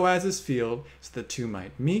into Boaz's field so the two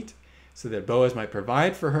might meet, so that Boaz might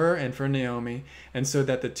provide for her and for Naomi, and so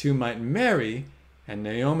that the two might marry, and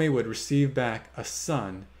Naomi would receive back a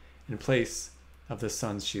son in place of the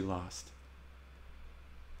sons she lost.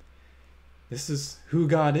 This is who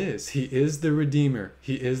God is. He is the Redeemer.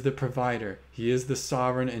 He is the provider. He is the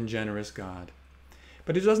sovereign and generous God.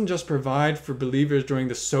 But he doesn't just provide for believers during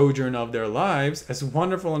the sojourn of their lives, as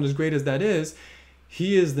wonderful and as great as that is.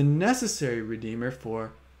 He is the necessary Redeemer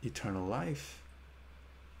for eternal life.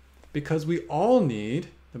 Because we all need,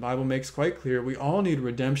 the Bible makes quite clear, we all need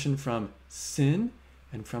redemption from sin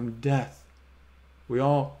and from death. We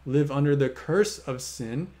all live under the curse of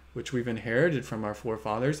sin, which we've inherited from our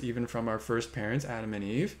forefathers, even from our first parents, Adam and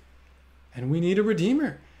Eve. And we need a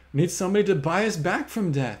Redeemer. We need somebody to buy us back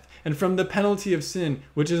from death and from the penalty of sin,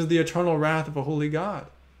 which is the eternal wrath of a holy God.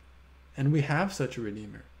 And we have such a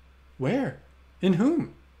Redeemer. Where? In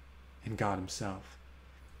whom? In God himself.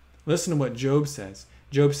 Listen to what Job says.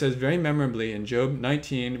 Job says very memorably in Job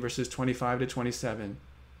 19, verses 25 to 27.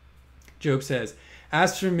 Job says,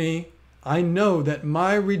 "As for me, I know that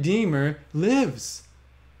my Redeemer lives,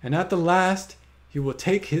 and at the last he will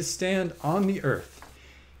take his stand on the earth.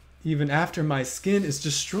 Even after my skin is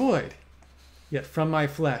destroyed, yet from my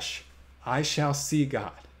flesh I shall see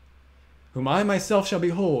God, whom I myself shall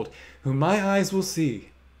behold, whom my eyes will see,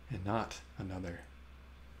 and not another."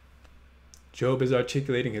 Job is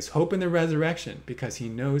articulating his hope in the resurrection because he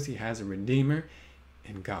knows he has a Redeemer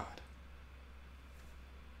in God.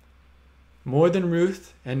 More than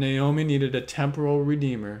Ruth and Naomi needed a temporal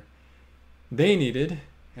Redeemer, they needed,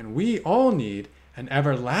 and we all need, an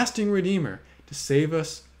everlasting Redeemer to save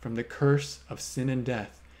us from the curse of sin and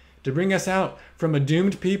death, to bring us out from a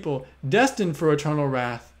doomed people destined for eternal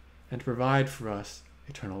wrath, and to provide for us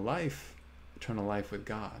eternal life with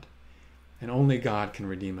God. And only God can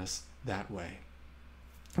redeem us that way.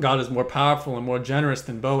 God is more powerful and more generous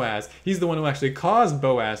than Boaz. He's the one who actually caused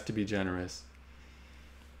Boaz to be generous.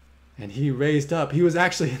 And he was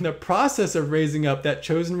actually in the process of raising up that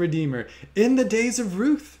chosen Redeemer in the days of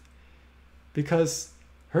Ruth, because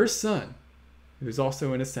her son, who's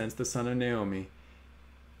also in a sense the son of Naomi,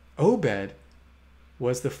 Obed,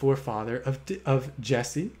 was the forefather of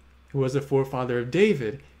Jesse, who was the forefather of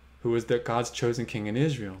David, who was God's chosen king in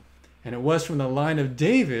Israel. And it was from the line of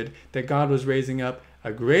David that God was raising up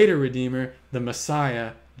a greater Redeemer, the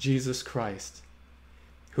Messiah, Jesus Christ,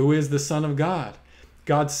 who is the Son of God.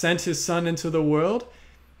 God sent his Son into the world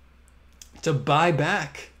to buy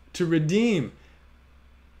back, to redeem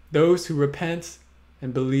those who repent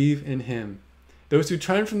and believe in him. Those who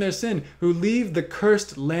turn from their sin, who leave the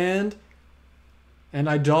cursed land and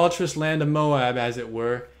idolatrous land of Moab, as it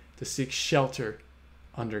were, to seek shelter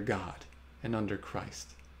under God and under Christ.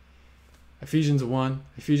 Ephesians 1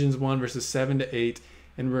 verses 7 to 8,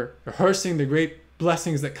 and we're rehearsing the great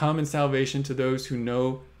blessings that come in salvation to those who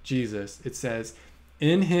know Jesus. It says,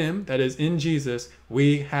 "In him," that is in Jesus,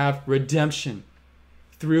 "we have redemption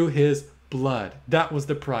through his blood." That was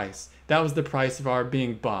the price. That was the price of our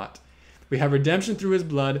being bought. We have redemption through his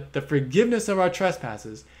blood, the forgiveness of our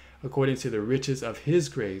trespasses, according to the riches of his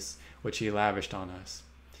grace, which he lavished on us.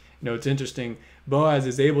 You know, it's interesting. Boaz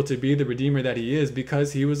is able to be the Redeemer that he is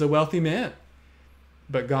because he was a wealthy man.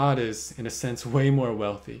 But God is, in a sense, way more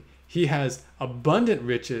wealthy. He has abundant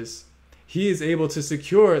riches. He is able to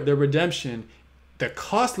secure the redemption, the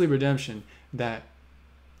costly redemption that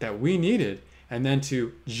we needed, and then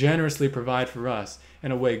to generously provide for us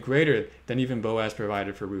in a way greater than even Boaz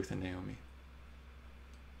provided for Ruth and Naomi.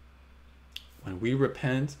 When we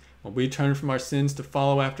repent, when we turn from our sins to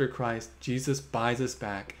follow after Christ, Jesus buys us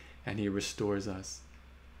back and he restores us.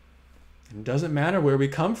 And it doesn't matter where we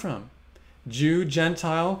come from. Jew,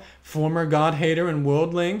 Gentile, former God-hater and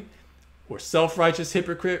worldling, or self-righteous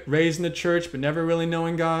hypocrite raised in the church but never really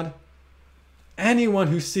knowing God. Anyone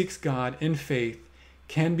who seeks God in faith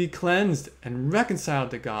can be cleansed and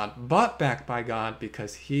reconciled to God, bought back by God,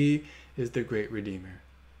 because he is the great Redeemer.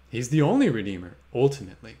 He's the only Redeemer,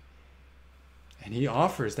 ultimately. And he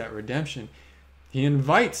offers that redemption. He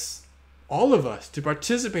invites all of us to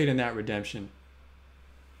participate in that redemption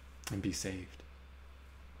and be saved.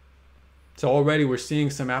 So already we're seeing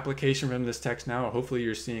some application from this text now. Hopefully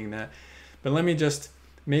you're seeing that. But let me just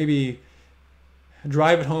maybe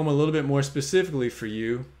drive it home a little bit more specifically for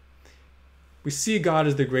you. We see God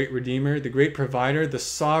as the great Redeemer, the great provider, the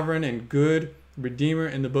sovereign and good Redeemer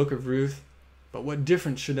in the book of Ruth. But what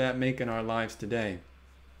difference should that make in our lives today?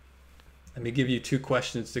 Let me give you two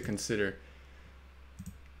questions to consider.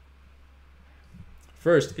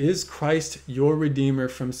 First, is Christ your Redeemer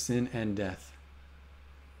from sin and death?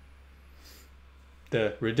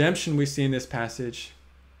 The redemption we see in this passage,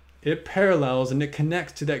 it parallels and it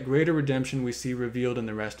connects to that greater redemption we see revealed in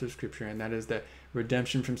the rest of Scripture, and that is the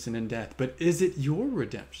redemption from sin and death. But is it your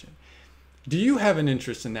redemption? Do you have an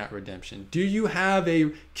interest in that redemption? Do you have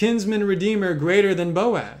a kinsman redeemer greater than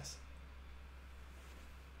Boaz?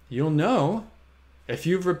 You'll know if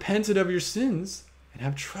you've repented of your sins and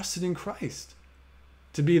have trusted in Christ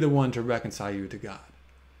to be the one to reconcile you to God.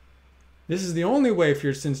 This is the only way for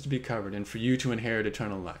your sins to be covered and for you to inherit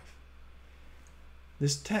eternal life.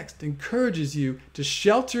 This text encourages you to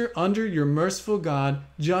shelter under your merciful God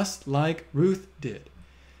just like Ruth did.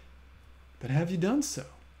 But have you done so?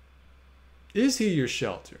 Is he your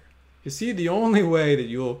shelter? Is he the only way that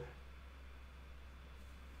you'll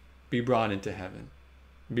be brought into heaven?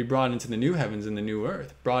 Be brought into the new heavens and the new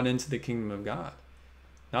earth, brought into the kingdom of God.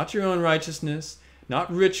 Not your own righteousness,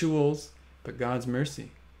 not rituals, but God's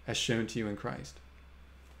mercy as shown to you in Christ.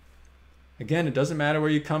 Again, it doesn't matter where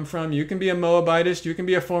you come from. You can be a Moabitist, you can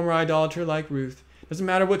be a former idolater like Ruth. It doesn't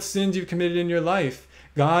matter what sins you've committed in your life.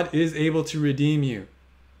 God is able to redeem you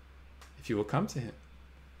if you will come to him.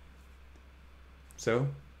 So,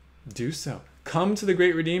 do so. Come to the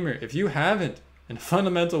great Redeemer. If you haven't, in a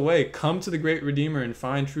fundamental way, come to the great Redeemer and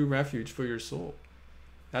find true refuge for your soul.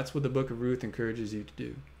 That's what the book of Ruth encourages you to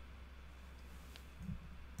do.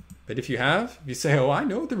 But if you have, if you say, oh, I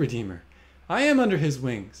know the Redeemer. I am under his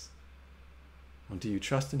wings. Well, do you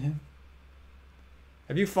trust in him?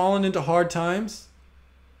 Have you fallen into hard times?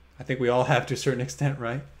 I think we all have to a certain extent,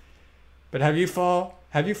 right? But have you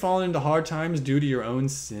fallen into hard times due to your own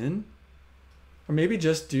sin? Or maybe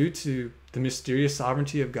just due to the mysterious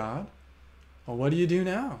sovereignty of God? Well, what do you do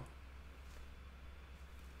now?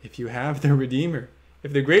 If you have the Redeemer,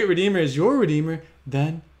 if the great Redeemer is your Redeemer,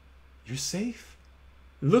 then you're safe.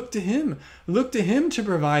 Look to him. Look to him to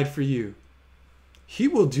provide for you. He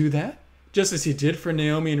will do that, just as he did for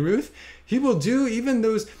Naomi and Ruth. He will do even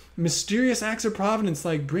those mysterious acts of providence,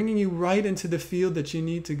 like bringing you right into the field that you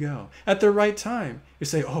need to go at the right time. You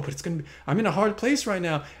say, oh, but I'm in a hard place right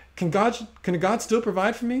now. Can God still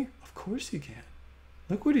provide for me? Of course he can.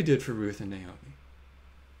 Look what he did for Ruth and Naomi.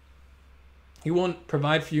 He won't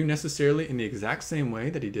provide for you necessarily in the exact same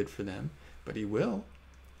way that he did for them, but he will.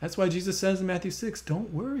 That's why Jesus says in Matthew 6,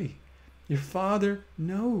 don't worry. Your Father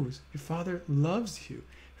knows. Your Father loves you.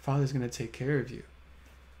 Your Father's going to take care of you.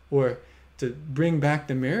 Or to bring back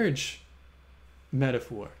the marriage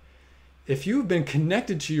metaphor, if you've been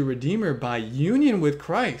connected to your Redeemer by union with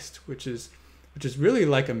Christ, which is really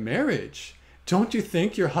like a marriage, don't you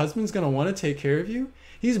think your husband's going to want to take care of you?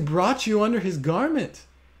 He's brought you under his garment.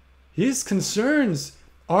 His concerns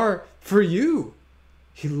are for you.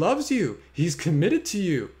 He loves you. He's committed to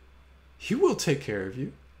you. He will take care of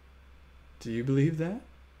you. Do you believe that?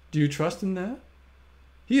 Do you trust in that?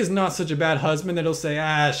 He is not such a bad husband that he'll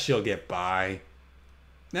say, she'll get by.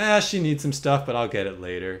 She needs some stuff, but I'll get it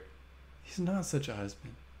later. He's not such a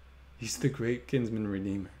husband. He's the great kinsman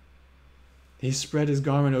redeemer. He spread his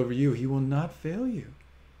garment over you. He will not fail you.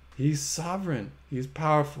 He's sovereign. He's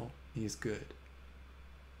powerful. He's good.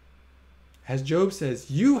 As Job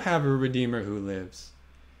says, you have a Redeemer who lives.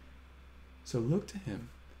 So look to him.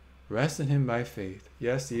 Rest in him by faith.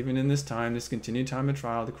 Yes, even in this time, this continued time of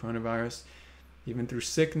trial, the coronavirus, even through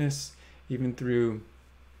sickness, even through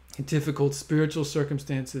difficult spiritual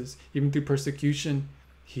circumstances, even through persecution,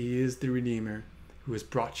 he is the Redeemer who has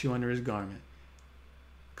brought you under his garment.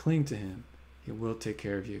 Cling to him. He will take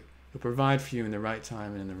care of you. He'll provide for you in the right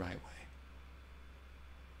time and in the right way.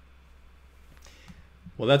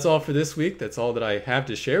 Well, that's all for this week. That's all that I have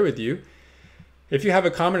to share with you. If you have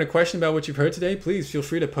a comment or question about what you've heard today, please feel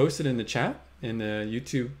free to post it in the chat, in the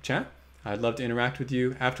YouTube chat. I'd love to interact with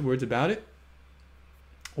you afterwards about it.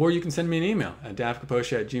 Or you can send me an email at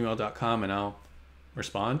dafkaposha@gmail.com and I'll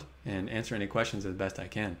respond and answer any questions as best I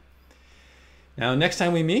can. Now, next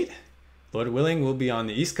time we meet, Lord willing, we'll be on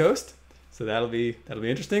the East Coast. So that'll be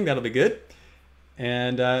interesting. That'll be good.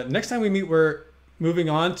 And next time we meet, we're moving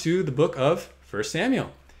on to the book of 1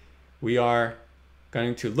 Samuel. We are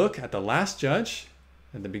going to look at the last judge,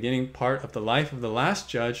 at the beginning part of the life of the last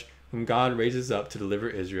judge whom God raises up to deliver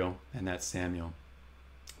Israel, and that's Samuel.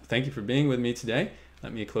 Thank you for being with me today.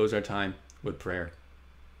 Let me close our time with prayer.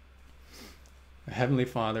 Heavenly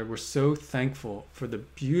Father, we're so thankful for the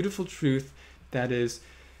beautiful truth that is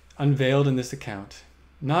unveiled in this account.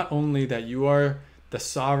 Not only that you are the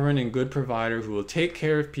sovereign and good provider who will take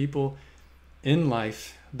care of people in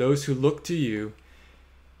life, those who look to you,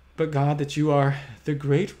 but God, that you are the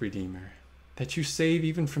great Redeemer, that you save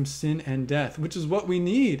even from sin and death, which is what we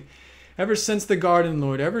need. Ever since the garden,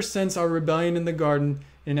 Lord, ever since our rebellion in the garden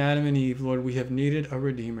in Adam and Eve, Lord, we have needed a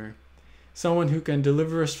Redeemer, someone who can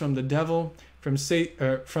deliver us from the devil, from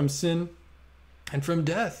sin, and from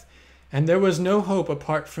death. And there was no hope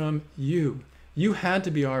apart from you. You had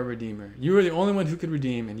to be our Redeemer. You are the only one who could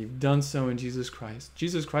redeem, and you've done so in Jesus Christ.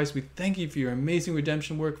 Jesus Christ, we thank you for your amazing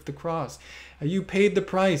redemption work of the cross. You paid the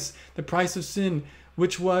price of sin,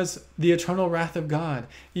 which was the eternal wrath of God,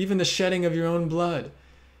 even the shedding of your own blood.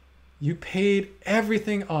 You paid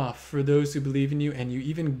everything off for those who believe in you, and you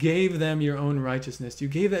even gave them your own righteousness. You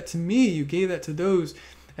gave that to me. You gave that to those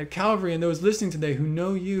at Calvary and those listening today who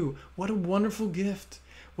know you. What a wonderful gift.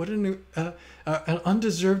 What an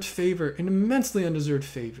undeserved favor, an immensely undeserved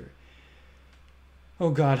favor. Oh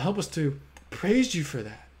God, help us to praise you for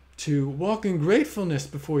that, to walk in gratefulness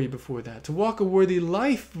before you before that, to walk a worthy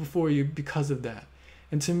life before you because of that,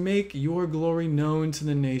 and to make your glory known to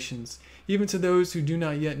the nations, even to those who do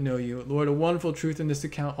not yet know you. Lord, a wonderful truth in this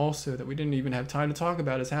account also that we didn't even have time to talk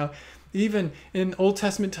about is how even in Old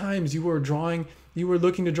Testament times you were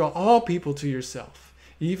looking to draw all people to yourself,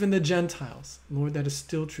 even the Gentiles. Lord, that is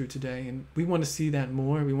still true today, and we want to see that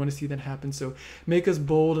more. We want to see that happen. So make us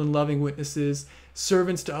bold and loving witnesses,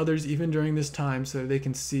 servants to others even during this time, so that they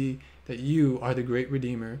can see that you are the great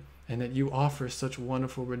Redeemer and that you offer such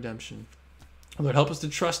wonderful redemption. Lord, help us to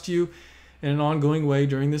trust you in an ongoing way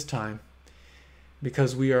during this time,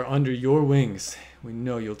 because we are under your wings. We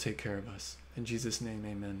know you'll take care of us. In Jesus' name,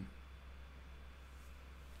 amen.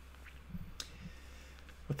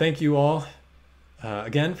 Well, thank you all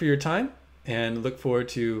again for your time, and look forward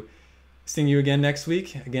to seeing you again next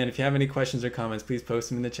week. Again, if you have any questions or comments, please post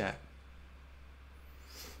them in the chat.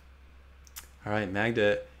 All right,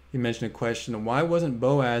 Magda, you mentioned a question. Why wasn't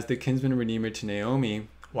Boaz the kinsman redeemer to Naomi?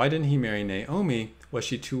 Why didn't he marry Naomi? Was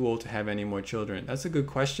she too old to have any more children? That's a good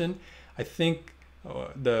question. I think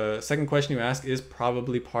the second question you asked is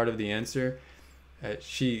probably part of the answer.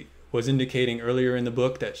 She was indicating earlier in the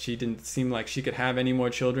book that she didn't seem like she could have any more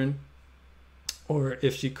children, or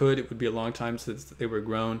if she could, it would be a long time since they were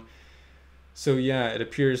grown. So yeah, it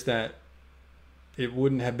appears that it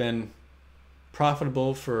wouldn't have been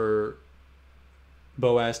profitable for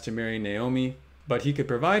Boaz to marry Naomi, but he could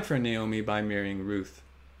provide for Naomi by marrying Ruth.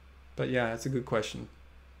 But yeah, that's a good question.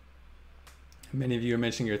 Many of you are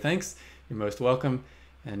mentioning your thanks. You're most welcome,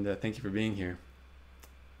 and thank you for being here.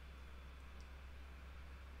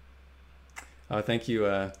 Thank you,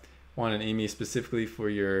 Juan and Amy, specifically for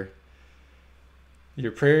your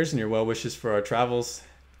prayers and your well wishes for our travels.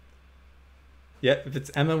 Yep, if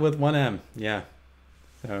it's Emma with one M, yeah.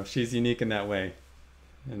 So she's unique in that way,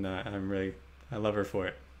 and I love her for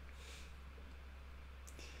it.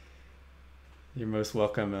 You're most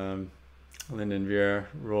welcome, Lyndon, Vera,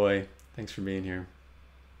 Roy. Thanks for being here.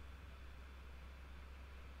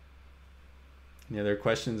 Any other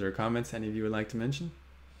questions or comments any of you would like to mention?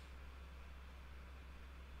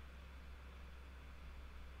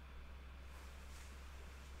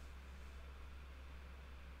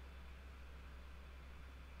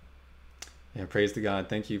 Yeah, praise to God.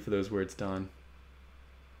 Thank you for those words, Don.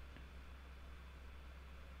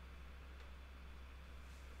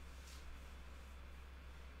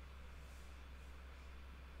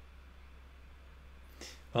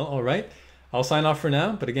 Well, all right. I'll sign off for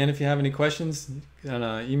now. But again, if you have any questions, you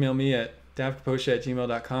can email me at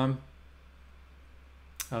davkaposha@gmail.com.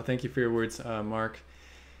 Thank you for your words, Mark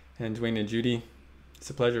and Dwayne and Judy. It's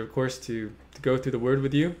a pleasure, of course, to go through the Word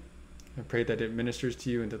with you. I pray that it ministers to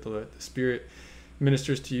you and that the Spirit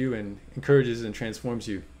ministers to you and encourages and transforms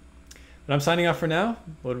you. But I'm signing off for now.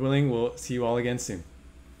 Lord willing, we'll see you all again soon.